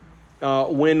individual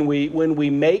when we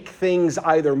make things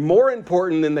either more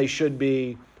important than they should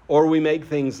be, or we make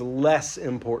things less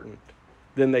important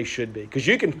than they should be. Because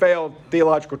you can fail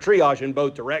theological triage in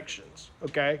both directions.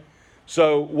 Okay,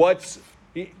 so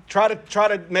try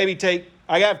to maybe take.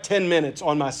 I have 10 minutes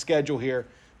on my schedule here.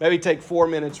 Maybe take 4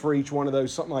 minutes for each one of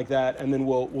those, something like that, and then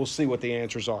we'll see what the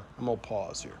answers are. I'm gonna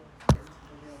pause here.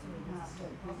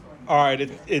 All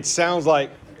right, it sounds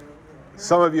like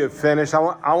some of you have finished. I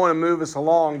want to move us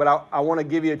along, but I want to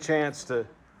give you a chance to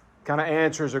kind of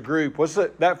answer as a group. What's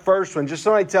that first one? Just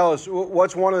somebody tell us,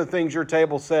 what's one of the things your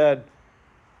table said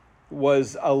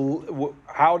was,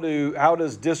 how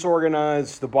does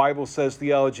disorganized, the Bible says,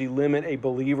 theology limit a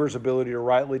believer's ability to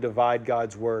rightly divide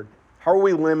God's word? How are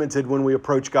we limited when we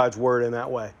approach God's word in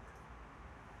that way?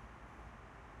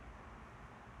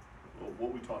 Well,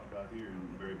 what we talked about here,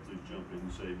 and Barry, please jump in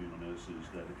and save me on this, is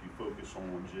that if you focus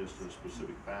on just a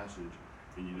specific passage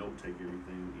and you don't take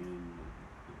everything in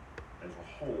as a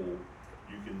whole,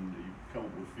 you come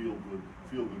up with feel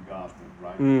good gospel,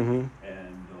 right? Mm-hmm.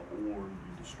 And or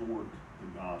you distort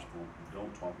the gospel, you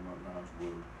don't talk about God's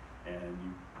word, and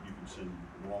you can send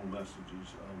wrong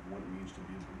messages of what it means to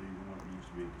be a believer, what it means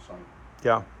to be a disciple.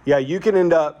 Yeah. You can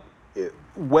end up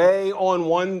way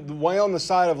on the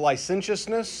side of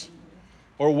licentiousness,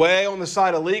 or way on the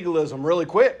side of legalism really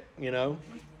quick. And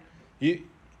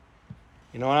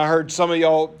I heard some of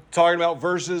y'all talking about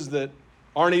verses that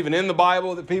aren't even in the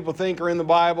Bible that people think are in the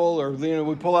Bible, or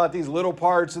we pull out these little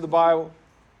parts of the Bible.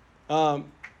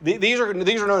 These are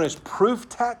known as proof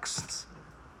texts.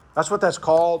 That's what that's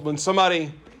called. When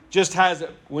somebody just has the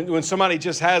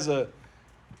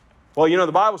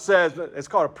Bible says it's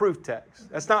called a proof text.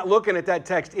 That's not looking at that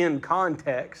text in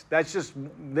context. That's just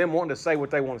them wanting to say what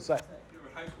they want to say.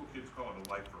 High school kids call it a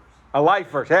life verse. A life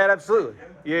verse. Yeah, absolutely.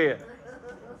 Yeah.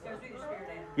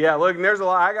 Yeah, look, and there's a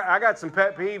lot. I got some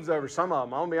pet peeves over some of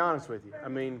them. I'm gonna be honest with you. I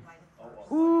mean,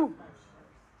 whoo.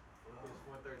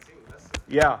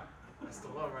 Yeah. That's the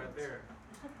love right there.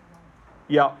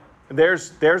 Yeah.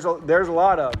 There's a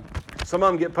lot of them. Some of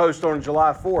them get posted on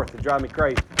July 4th that drive me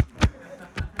crazy.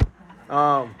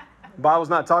 Bible's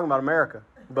not talking about America,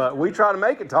 but we try to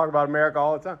make it talk about America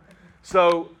all the time.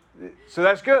 So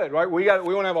that's good, right? We want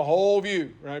to have a whole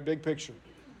view, right? Big picture.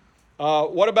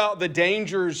 What about the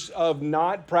dangers of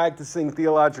not practicing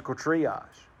theological triage?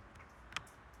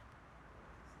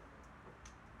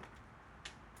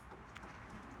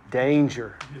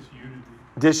 Danger.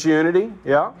 Disunity,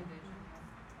 yeah.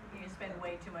 You spend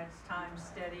way too much time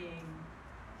studying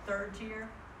third tier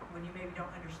when you maybe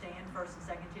don't understand first and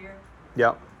second tier.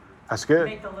 Yeah, that's good.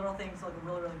 Make the little things look a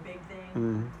really, really big thing.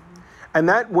 Mm-hmm. And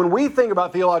that, when we think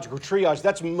about theological triage,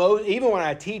 that's even when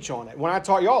I teach on it, when I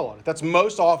taught y'all on it, that's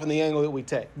most often the angle that we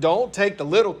take. Don't take the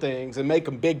little things and make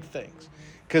them big things.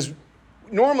 Because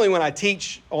normally when I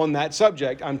teach on that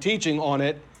subject, I'm teaching on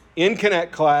it in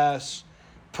Connect class,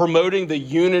 promoting the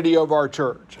unity of our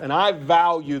church. And I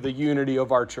value the unity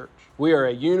of our church. We are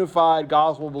a unified,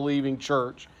 gospel-believing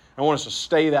church. I want us to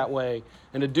stay that way.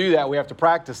 And to do that, we have to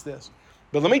practice this.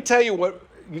 But let me tell you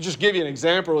just give you an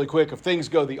example really quick if things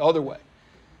go the other way.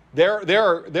 There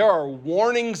are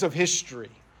warnings of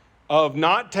history of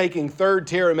not taking third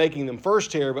tier and making them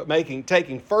first tier, but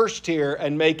taking first tier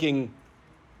and making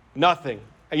nothing,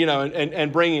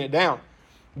 and bringing it down.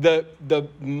 The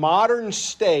modern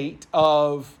state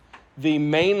of the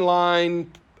mainline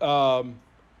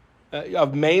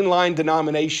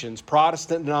denominations,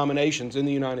 Protestant denominations in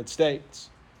the United States,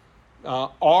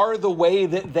 are the way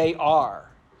that they are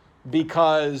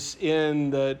because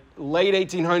in the late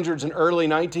 1800s and early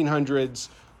 1900s,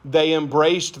 they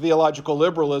embraced theological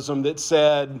liberalism that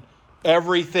said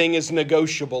everything is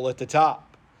negotiable at the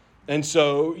top. And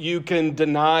so you can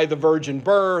deny the virgin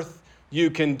birth, you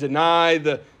can deny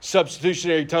the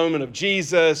substitutionary atonement of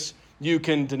Jesus, you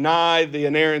can deny the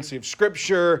inerrancy of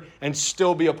Scripture and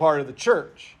still be a part of the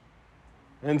church.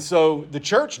 And so the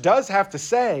church does have to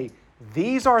say,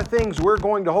 these are things we're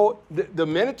going to hold. The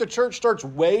minute the church starts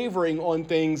wavering on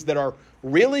things that are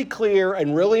really clear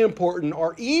and really important,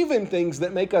 or even things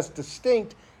that make us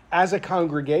distinct as a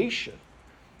congregation.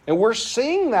 And we're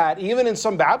seeing that even in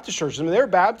some Baptist churches. I mean, there are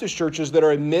Baptist churches that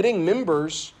are admitting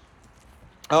members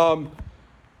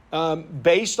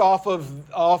based off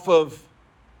of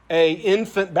a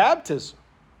infant baptism.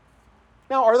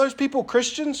 Now, are those people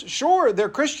Christians? Sure, they're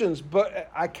Christians, but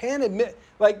I can't admit,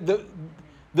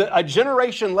 a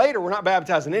generation later, we're not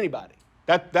baptizing anybody.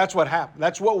 That's what happened.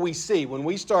 That's what we see when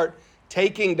we start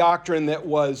taking doctrine that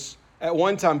was at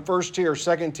one time first tier,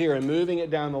 second tier, and moving it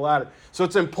down the ladder. So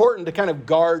it's important to kind of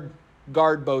guard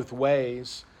both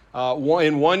ways.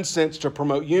 In one sense, to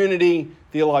promote unity,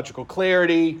 theological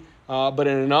clarity, but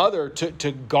in another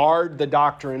to guard the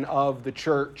doctrine of the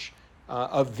church,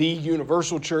 of the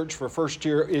universal church for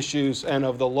first-tier issues and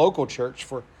of the local church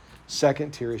for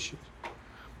second-tier issues.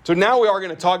 So now we are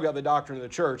going to talk about the doctrine of the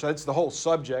church. That's the whole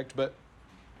subject, but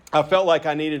I felt like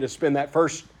I needed to spend that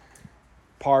first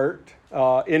part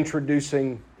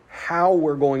introducing how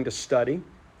we're going to study.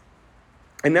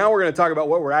 And now we're going to talk about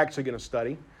what we're actually going to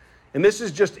study. And this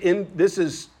is this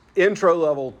is intro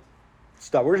level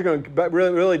stuff. We're just going to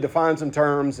really define some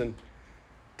terms and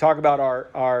talk about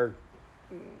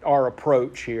our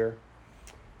approach here.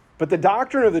 But the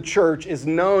doctrine of the church is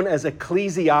known as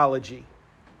ecclesiology.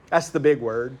 That's the big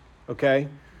word, okay?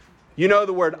 You know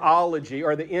the word ology,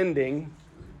 or the ending,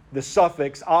 the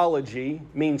suffix ology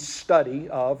means study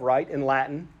of, right? In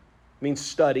Latin, means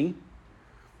study.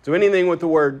 So anything with the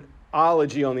word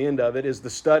ology on the end of it is the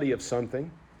study of something.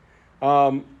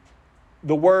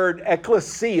 The word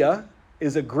ecclesia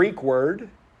is a Greek word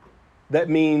that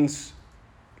means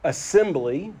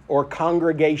assembly or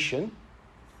congregation.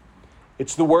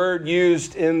 It's the word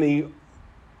used in the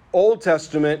Old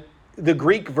Testament, the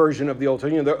Greek version of the Old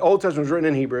Testament. The Old Testament was written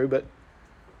in Hebrew, but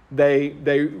they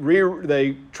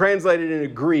translated it into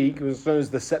Greek. It was known as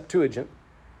the Septuagint.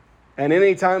 And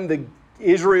anytime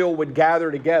Israel would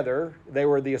gather together, they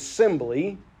were the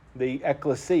assembly, the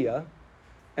ecclesia.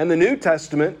 And the New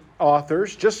Testament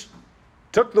authors just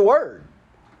took the word,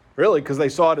 really, because they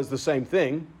saw it as the same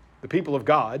thing, the people of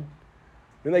God.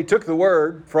 And they took the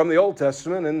word from the Old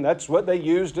Testament, and that's what they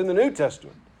used in the New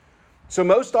Testament. So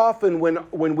most often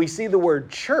when we see the word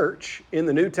church in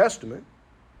the New Testament,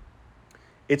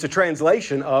 it's a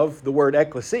translation of the word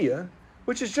ecclesia,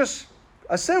 which is just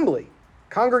assembly,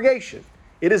 congregation.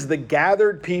 It is the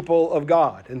gathered people of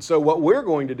God. And so what we're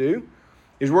going to do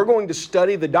is we're going to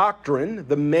study the doctrine,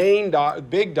 the main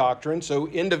big doctrine, so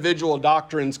individual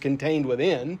doctrines contained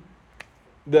within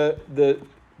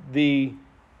the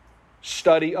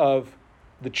study of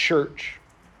the church.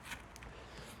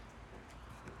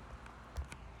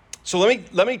 So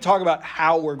let me talk about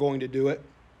how we're going to do it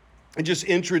and just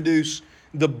introduce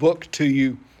the book to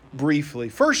you briefly.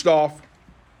 First off,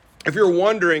 if you're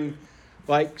wondering,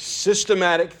 like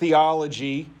systematic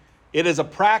theology, it is a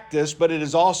practice, but it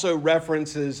is also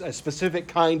references a specific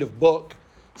kind of book,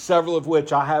 several of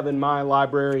which I have in my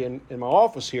library and in my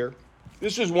office here.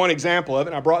 This is one example of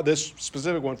it, and I brought this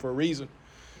specific one for a reason.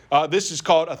 This is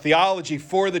called A Theology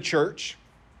for the Church.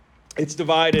 It's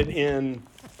divided in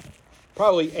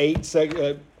probably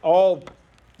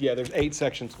there's 8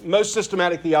 sections. Most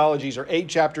systematic theologies are 8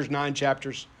 chapters, 9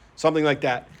 chapters, something like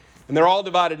that. And they're all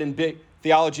divided in big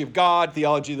theology of God,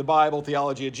 theology of the Bible,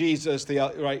 theology of Jesus,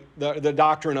 the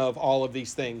doctrine of all of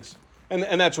these things.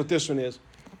 And that's what this one is.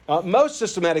 Most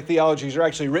systematic theologies are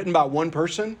actually written by one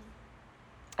person.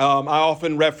 I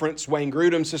often reference Wayne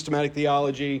Grudem's systematic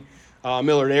theology,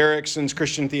 Millard Erickson's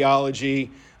Christian theology,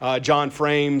 John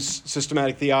Frame's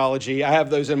systematic theology. I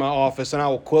have those in my office, and I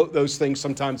will quote those things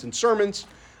sometimes in sermons.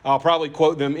 I'll probably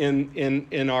quote them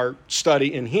in our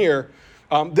study in here.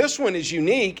 This one is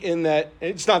unique in that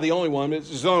it's not the only one.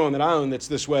 It's the only one that I own that's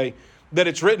this way, that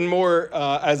it's written more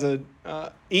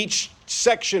each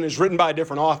section is written by a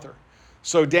different author.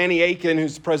 So Danny Aiken,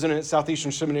 who's the president at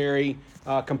Southeastern Seminary,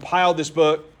 compiled this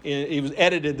book. He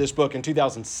edited this book in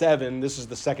 2007. This is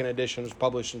the second edition. It was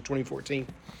published in 2014.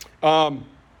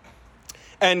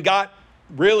 And got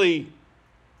really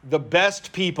the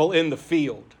best people in the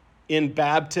field in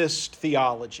Baptist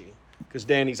theology, because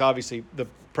Danny's obviously the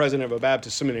president of a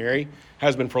Baptist seminary,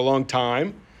 has been for a long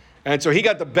time. And so he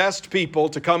got the best people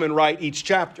to come and write each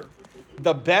chapter.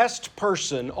 The best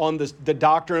person on the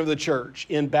doctrine of the church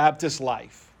in Baptist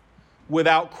life,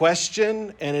 without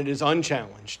question, and it is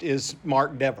unchallenged, is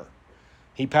Mark Dever.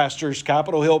 He pastors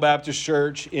Capitol Hill Baptist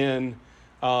Church in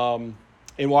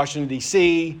Washington,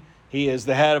 D.C. He is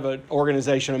the head of an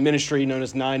organization, a ministry known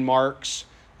as 9 Marks.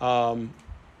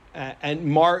 And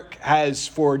Mark has,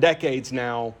 for decades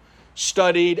now,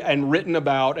 studied and written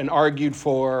about and argued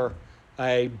for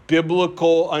a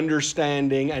biblical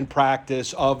understanding and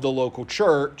practice of the local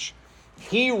church.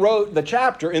 He wrote the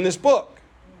chapter in this book,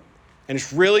 and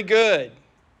it's really good.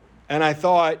 And I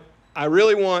thought, I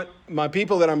really want my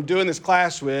people that I'm doing this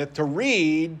class with to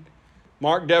read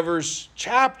Mark Dever's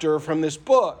chapter from this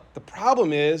book. The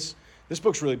problem is, this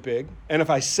book's really big, and if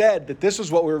I said that this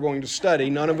is what we were going to study,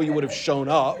 none of you would have shown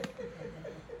up.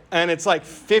 And it's like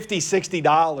 $50,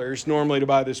 $60 normally to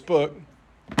buy this book.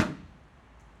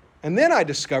 And then I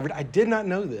discovered, I did not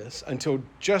know this until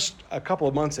just a couple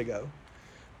of months ago,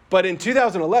 but in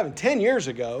 2011, 10 years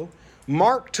ago,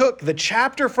 Mark took the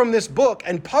chapter from this book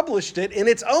and published it in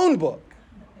its own book.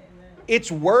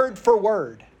 It's word for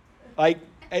word. Like,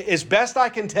 As best I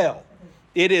can tell,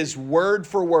 it is word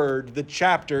for word. The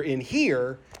chapter in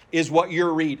here is what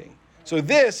you're reading. So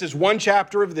this is one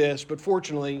chapter of this, but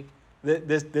fortunately,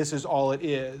 this is all it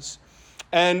is.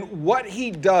 And what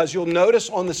he does, you'll notice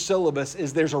on the syllabus,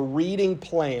 is there's a reading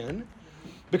plan.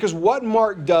 Because what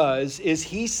Mark does is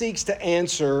he seeks to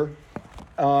answer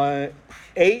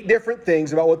 8 different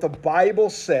things about what the Bible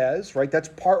says, right? That's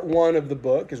part 1 of the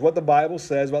book, is what the Bible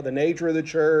says about the nature of the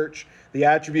church, the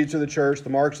attributes of the church, the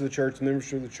marks of the church, the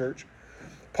membership of the church.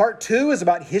 Part 2 is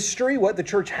about history, what the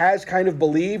church has kind of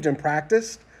believed and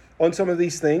practiced on some of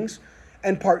these things.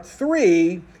 And part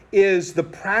 3 is the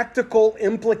practical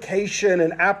implication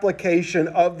and application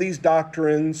of these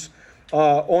doctrines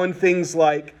on things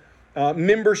like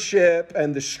membership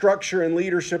and the structure and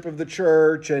leadership of the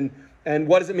church, and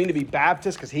what does it mean to be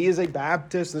Baptist, because he is a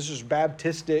Baptist. This is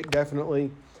Baptistic,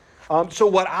 definitely. So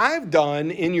what I've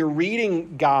done in your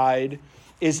reading guide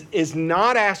is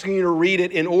not asking you to read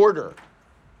it in order.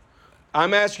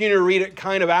 I'm asking you to read it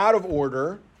kind of out of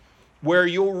order, where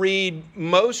you'll read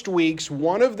most weeks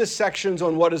one of the sections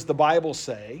on what does the Bible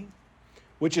say,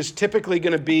 which is typically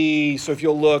going to be, so if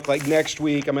you'll look, like next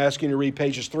week, I'm asking you to read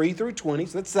pages 3 through 20.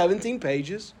 So that's 17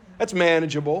 pages. That's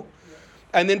manageable.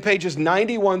 And then pages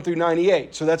 91 through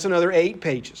 98. So that's another 8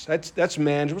 pages. That's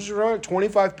manageable. So around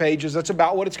 25 pages. That's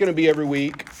about what it's going to be every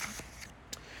week.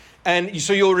 And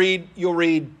so you'll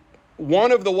read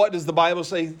one of the what does the Bible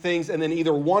say things, and then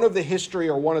either one of the history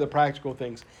or one of the practical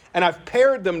things. And I've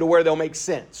paired them to where they'll make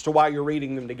sense to why you're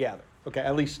reading them together. Okay,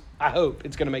 at least I hope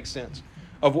it's going to make sense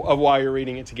of why you're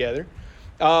reading it together.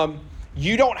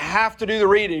 You don't have to do the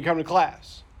reading to come to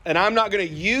class. And I'm not going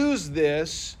to use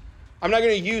this. I'm not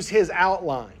going to use his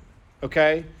outline,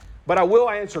 okay? But I will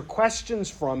answer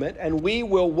questions from it, and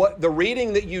the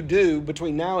reading that you do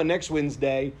between now and next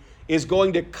Wednesday is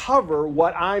going to cover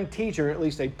what I'm teaching, or at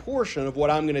least a portion of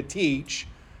what I'm going to teach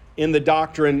in the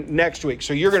doctrine next week.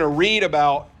 So you're going to read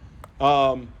about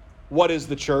what is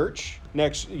the church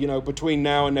between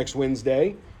now and next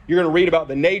Wednesday. You're going to read about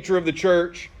the nature of the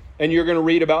church, and you're going to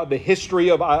read about the history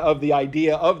of the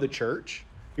idea of the church.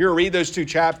 You're going to read those 2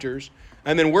 chapters,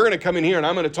 and then we're going to come in here, and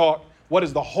I'm going to talk, what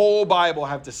does the whole Bible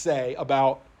have to say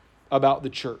about the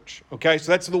church? Okay,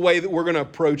 so that's the way that we're going to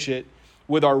approach it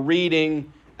with our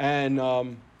reading, and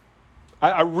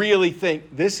I really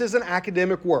think this is an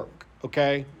academic work,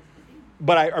 okay?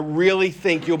 But I really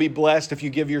think you'll be blessed if you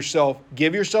give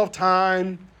yourself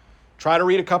time. Try to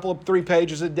read a couple of 3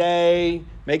 pages a day.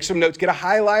 Make some notes. Get a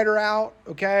highlighter out,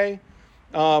 okay?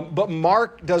 But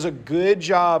Mark does a good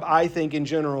job, I think, in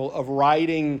general, of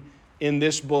writing in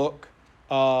this book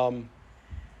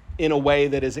in a way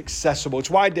that is accessible.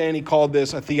 It's why Danny called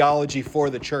this a theology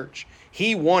for the church.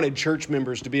 He wanted church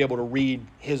members to be able to read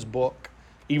his book,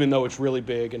 even though it's really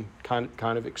big and kind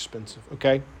of expensive,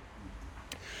 okay?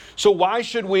 So why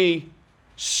should we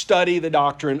study the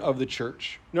doctrine of the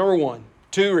church? Number 1.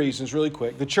 2 reasons really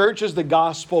quick. The church is the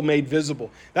gospel made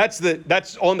visible. That's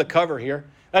on the cover here.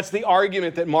 That's the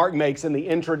argument that Mark makes in the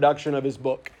introduction of his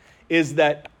book, is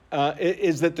that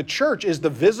the church is the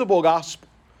visible gospel,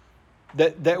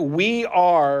 that we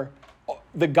are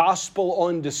the gospel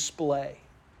on display,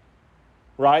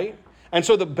 right? And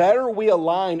so the better we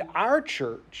align our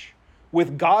church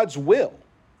with God's will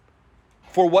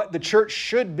for what the church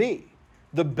should be,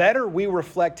 the better we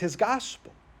reflect his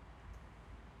gospel.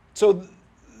 So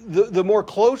the more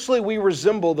closely we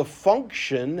resemble the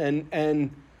function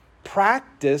and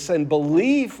practice and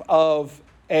belief of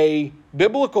a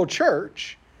biblical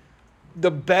church,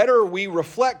 the better we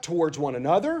reflect towards one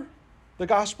another the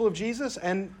gospel of Jesus,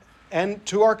 and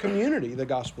to our community the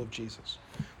gospel of Jesus.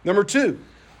 Number 2,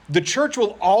 the church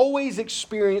will always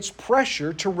experience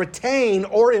pressure to retain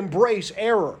or embrace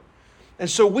error. And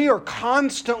so we are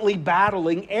constantly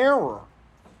battling error.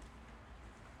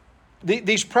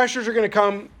 These pressures are going to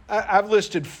come. I've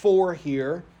listed 4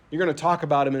 here. You're going to talk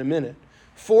about them in a minute.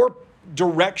 4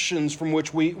 directions from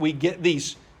which we get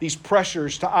these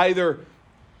pressures to either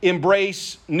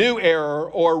embrace new error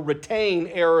or retain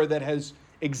error that has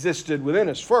existed within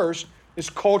us. First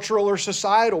is cultural or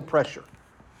societal pressure.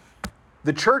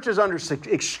 The church is under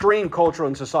extreme cultural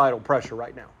and societal pressure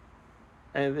right now.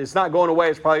 And it's not going away.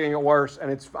 It's probably going to get worse.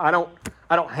 And I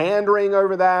don't hand wring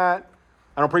over that.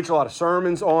 I don't preach a lot of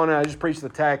sermons on it. I just preach the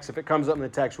text. If it comes up in the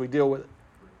text, we deal with it.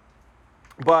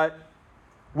 But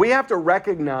we have to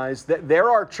recognize that there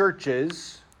are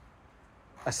churches,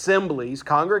 assemblies,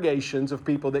 congregations of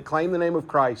people that claim the name of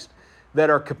Christ that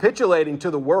are capitulating to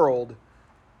the world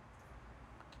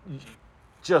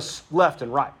just left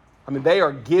and right. I mean, they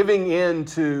are giving in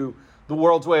to the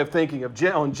world's way of thinking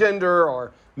on gender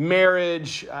or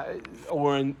marriage,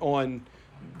 or on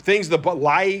things of the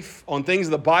life, on things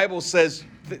the Bible says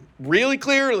really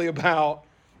clearly about,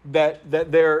 that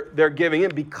they're giving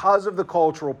in because of the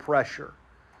cultural pressure.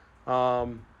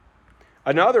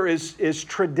 Another is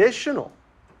traditional.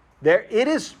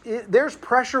 There's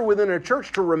pressure within a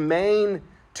church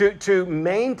to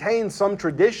maintain some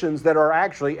traditions that are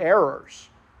actually errors.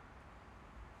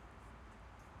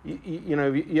 You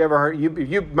know, you ever heard?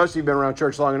 You most of you have been around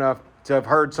church long enough to have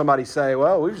heard somebody say,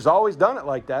 "Well, we've just always done it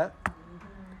like that."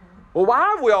 Well, why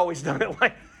have we always done it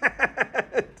like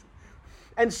that?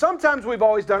 And sometimes we've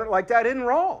always done it like that isn't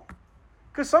wrong,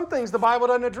 because some things the Bible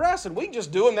doesn't address, and we can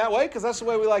just do them that way because that's the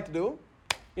way we like to do them,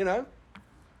 you know.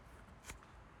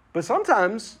 But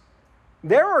sometimes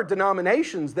there are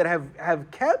denominations that have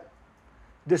kept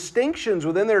distinctions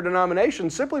within their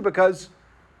denomination simply because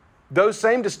those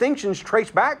same distinctions trace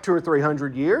back 200 or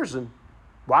 300 years, and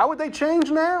why would they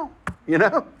change now? You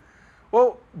know?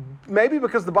 Well, maybe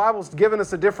because the Bible's given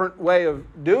us a different way of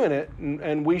doing it,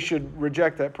 and we should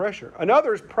reject that pressure.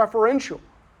 Another is preferential.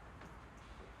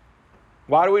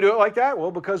 Why do we do it like that?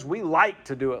 Well, because we like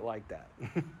to do it like that.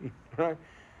 Right?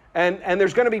 And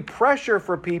there's going to be pressure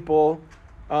for people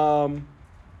for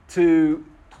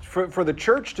the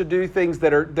church to do things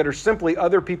that are simply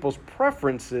other people's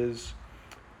preferences.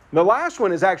 The last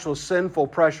one is actual sinful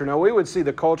pressure. Now, we would see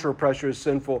the cultural pressure as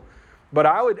sinful, but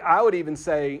I would even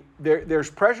say there's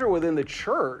pressure within the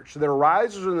church that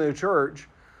arises within the church,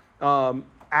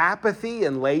 apathy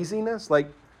and laziness, like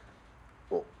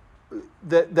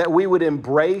that we would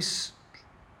embrace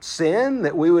sin,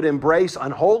 that we would embrace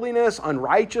unholiness,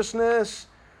 unrighteousness,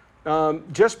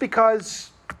 just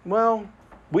because, well,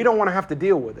 we don't want to have to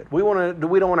deal with it. We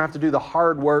don't want to have to do the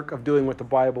hard work of doing what the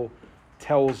Bible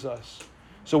tells us.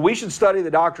 So we should study the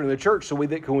doctrine of the church so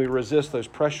can we resist those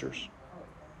pressures.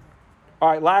 All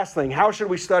right, last thing. How should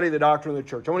we study the doctrine of the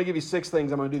church? I want to give you 6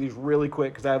 things. I'm going to do these really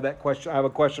quick because I have a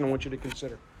question I want you to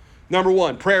consider. Number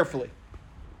 1, prayerfully.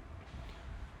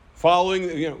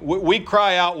 Following, we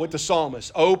cry out with the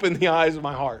psalmist, "Open the eyes of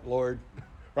my heart, Lord."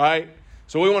 Right?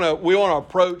 So we want to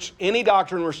approach any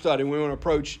doctrine we're studying. We want to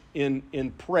approach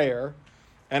in prayer.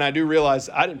 And I do realize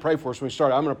I didn't pray for us when we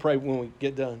started. I'm going to pray when we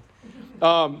get done.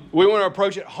 We want to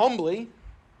approach it humbly.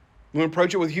 We want to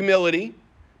approach it with humility,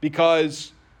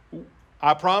 because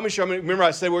I promise you, remember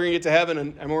I said we're going to get to heaven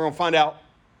and we're going to find out,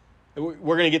 we're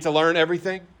going to get to learn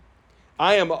everything.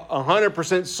 I am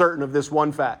 100% certain of this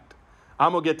one fact.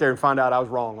 I'm going to get there and find out I was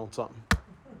wrong on something.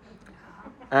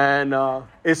 And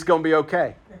it's going to be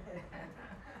okay.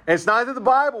 And it's not that the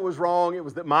Bible was wrong, it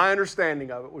was that my understanding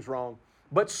of it was wrong.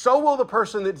 But so will the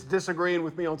person that's disagreeing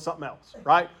with me on something else,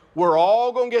 right? We're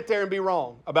all going to get there and be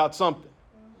wrong about something.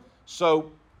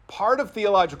 So part of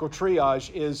theological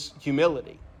triage is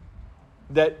humility.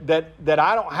 That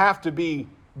I don't have to be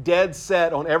dead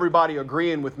set on everybody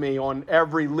agreeing with me on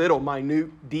every little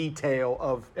minute detail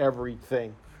of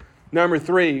everything. Number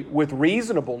 3, with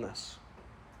reasonableness.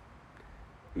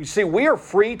 You see, we are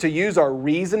free to use our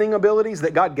reasoning abilities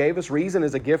that God gave us. Reason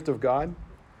is a gift of God.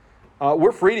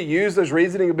 We're free to use those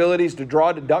reasoning abilities to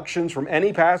draw deductions from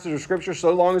any passage of Scripture,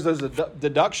 so long as those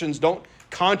deductions don't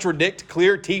contradict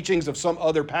clear teachings of some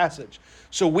other passage.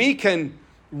 So we can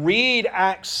read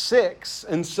Acts 6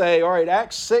 and say, all right,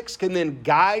 Acts 6 can then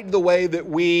guide the way that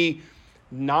we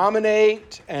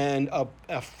nominate and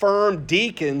affirm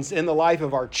deacons in the life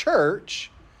of our church.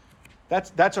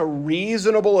 That's a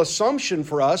reasonable assumption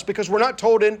for us, because we're not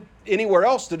told anywhere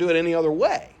else to do it any other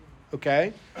way.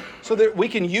 Okay? So that we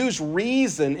can use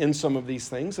reason in some of these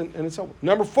things. And it's helpful.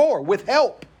 Number 4, with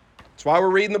help. That's why we're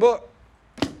reading the book.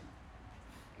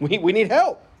 We need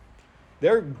help.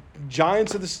 There are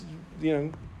giants of the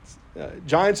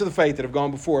faith that have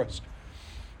gone before us.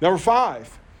 Number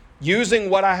 5, using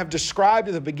what I have described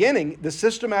at the beginning, the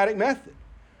systematic method.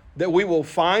 That we will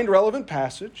find relevant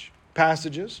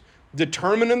passages,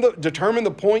 determine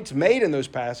the points made in those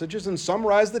passages, and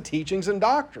summarize the teachings and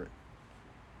doctrine.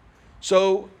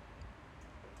 So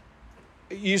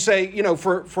you say,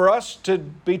 for us to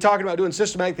be talking about doing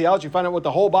systematic theology, find out what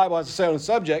the whole Bible has to say on the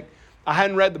subject, I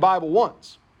hadn't read the Bible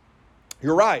once.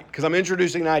 You're right, because I'm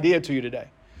introducing an idea to you today.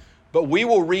 But we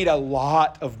will read a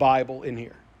lot of Bible in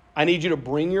here. I need you to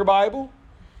bring your Bible.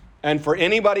 And for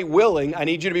anybody willing, I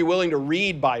need you to be willing to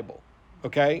read Bible.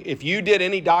 Okay? If you did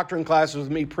any doctrine classes with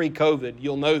me pre-COVID,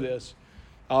 you'll know this.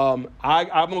 I'm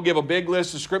going to give a big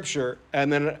list of Scripture,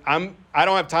 and then I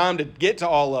don't have time to get to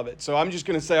all of it. So I'm just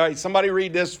going to say, all right, somebody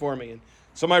read this for me, and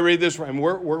somebody read this for me. And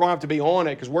we're going to have to be on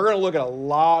it, because we're going to look at a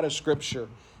lot of Scripture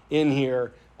in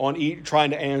here on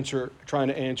trying to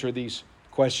answer these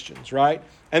questions, right?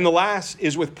 And the last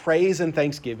is with praise and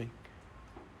thanksgiving.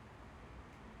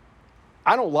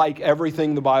 I don't like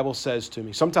everything the Bible says to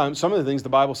me. Sometimes some of the things the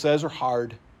Bible says are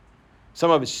hard.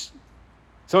 Some of it's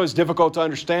difficult to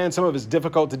understand. Some of it's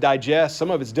difficult to digest.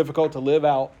 Some of it's difficult to live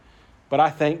out. But I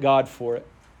thank God for it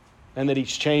and that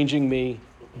He's changing me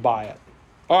by it.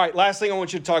 All right, last thing I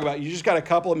want you to talk about. You just got a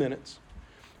couple of minutes.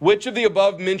 Which of the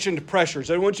above mentioned pressures,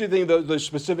 I want you to think of those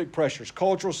specific pressures,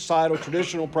 cultural, societal,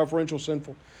 traditional, preferential,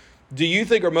 sinful, do you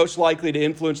think are most likely to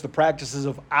influence the practices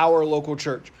of our local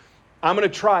church? I'm going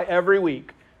to try every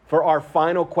week for our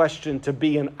final question to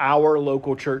be an our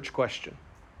local church question.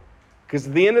 Because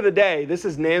at the end of the day, this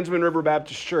is Nansemond River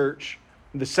Baptist Church,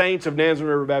 the saints of Nansemond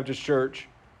River Baptist Church,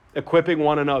 equipping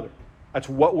one another. That's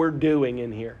what we're doing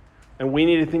in here. And we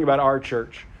need to think about our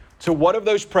church. So what of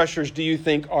those pressures do you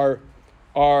think are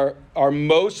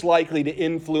most likely to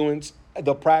influence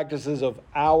the practices of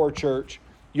our church?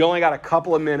 You only got a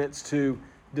couple of minutes to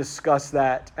discuss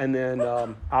that, and then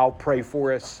I'll pray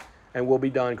for us, and we'll be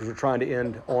done because we're trying to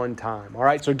end on time. All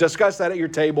right, so discuss that at your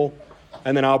table,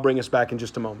 and then I'll bring us back in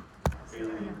just a moment.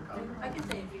 I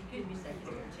could say if you could be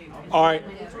secretary too. All right.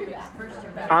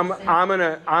 I'm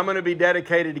gonna be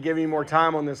dedicated to giving you more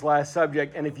time on this last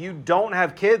subject. And if you don't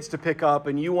have kids to pick up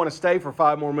and you want to stay for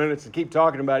 5 more minutes and keep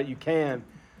talking about it, you can.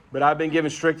 But I've been given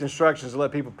strict instructions to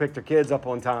let people pick their kids up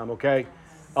on time. Okay.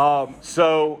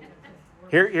 So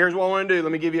here's what I want to do.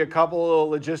 Let me give you a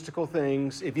couple of logistical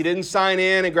things. If you didn't sign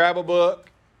in and grab a book,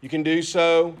 you can do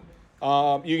so.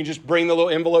 You can just bring the little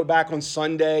envelope back on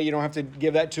Sunday. You don't have to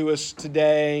give that to us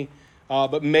today.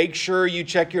 But make sure you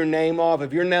check your name off.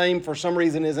 If your name for some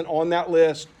reason isn't on that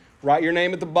list, write your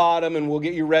name at the bottom and we'll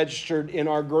get you registered in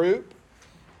our group.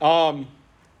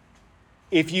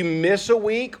 If you miss a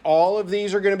week, all of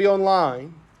these are going to be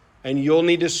online and you'll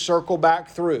need to circle back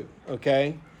through,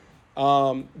 okay?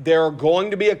 There are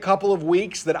going to be a couple of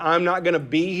weeks that I'm not going to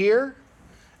be here,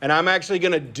 and I'm actually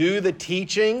going to do the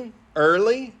teaching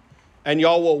early, and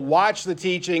y'all will watch the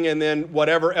teaching, and then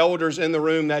whatever elders in the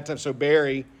room that time, so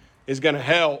Barry is going to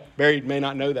help. Barry may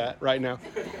not know that right now.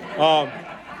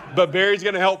 But Barry's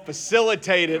going to help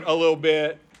facilitate it a little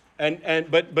bit.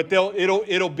 But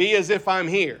it'll be as if I'm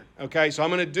here. Okay, so I'm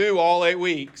going to do all 8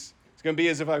 weeks. It's going to be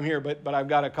as if I'm here, but I've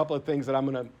got a couple of things that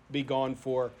I'm going to be gone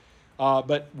for.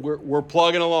 But we're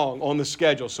plugging along on the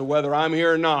schedule. So whether I'm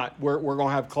here or not, we're going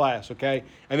to have class, okay?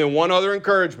 And then one other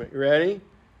encouragement. You ready?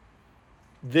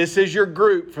 This is your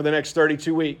group for the next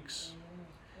 32 weeks.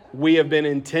 We have been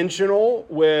intentional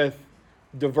with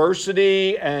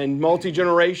diversity and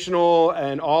multi-generational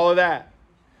and all of that.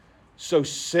 So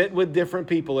sit with different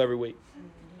people every week.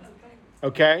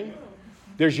 Okay?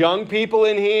 There's young people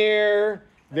in here.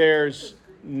 There's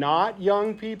not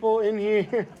young people in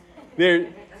here.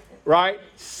 Right?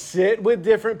 Sit with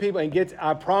different people and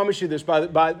I promise you this,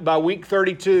 by week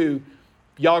 32,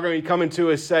 y'all are going to be coming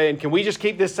to us saying, can we just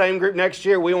keep this same group next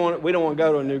year? We don't want to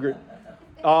go to a new group.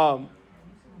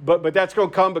 But that's going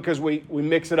to come because we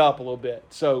mix it up a little bit.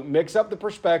 So mix up the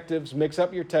perspectives, mix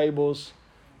up your tables,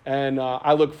 and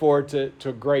I look forward to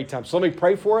a great time. So let me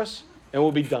pray for us, and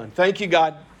we'll be done. Thank you,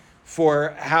 God,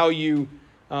 for how you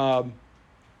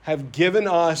have given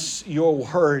us your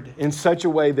word in such a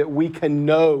way that we can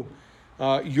know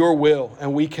your will,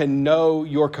 and we can know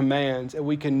your commands, and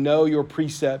we can know your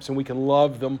precepts, and we can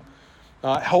love them.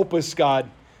 Help us, God,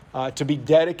 to be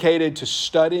dedicated to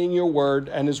studying your word.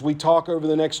 And as we talk over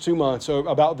the next 2 months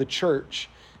about the church,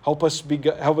 help us,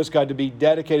 God, to be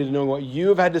dedicated to knowing what you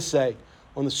have had to say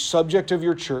on the subject of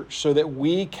your church so that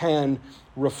we can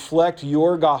reflect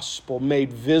your gospel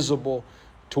made visible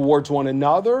towards one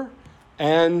another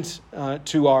and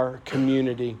to our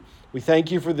community. We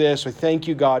thank you for this. We thank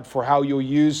you, God, for how you'll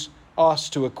use us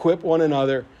to equip one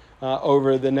another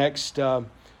over the next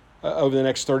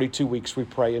 32 weeks, we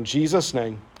pray. In Jesus'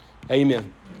 name,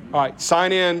 amen. All right,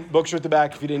 sign in. Books are at the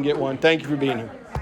back if you didn't get one. Thank you for being here.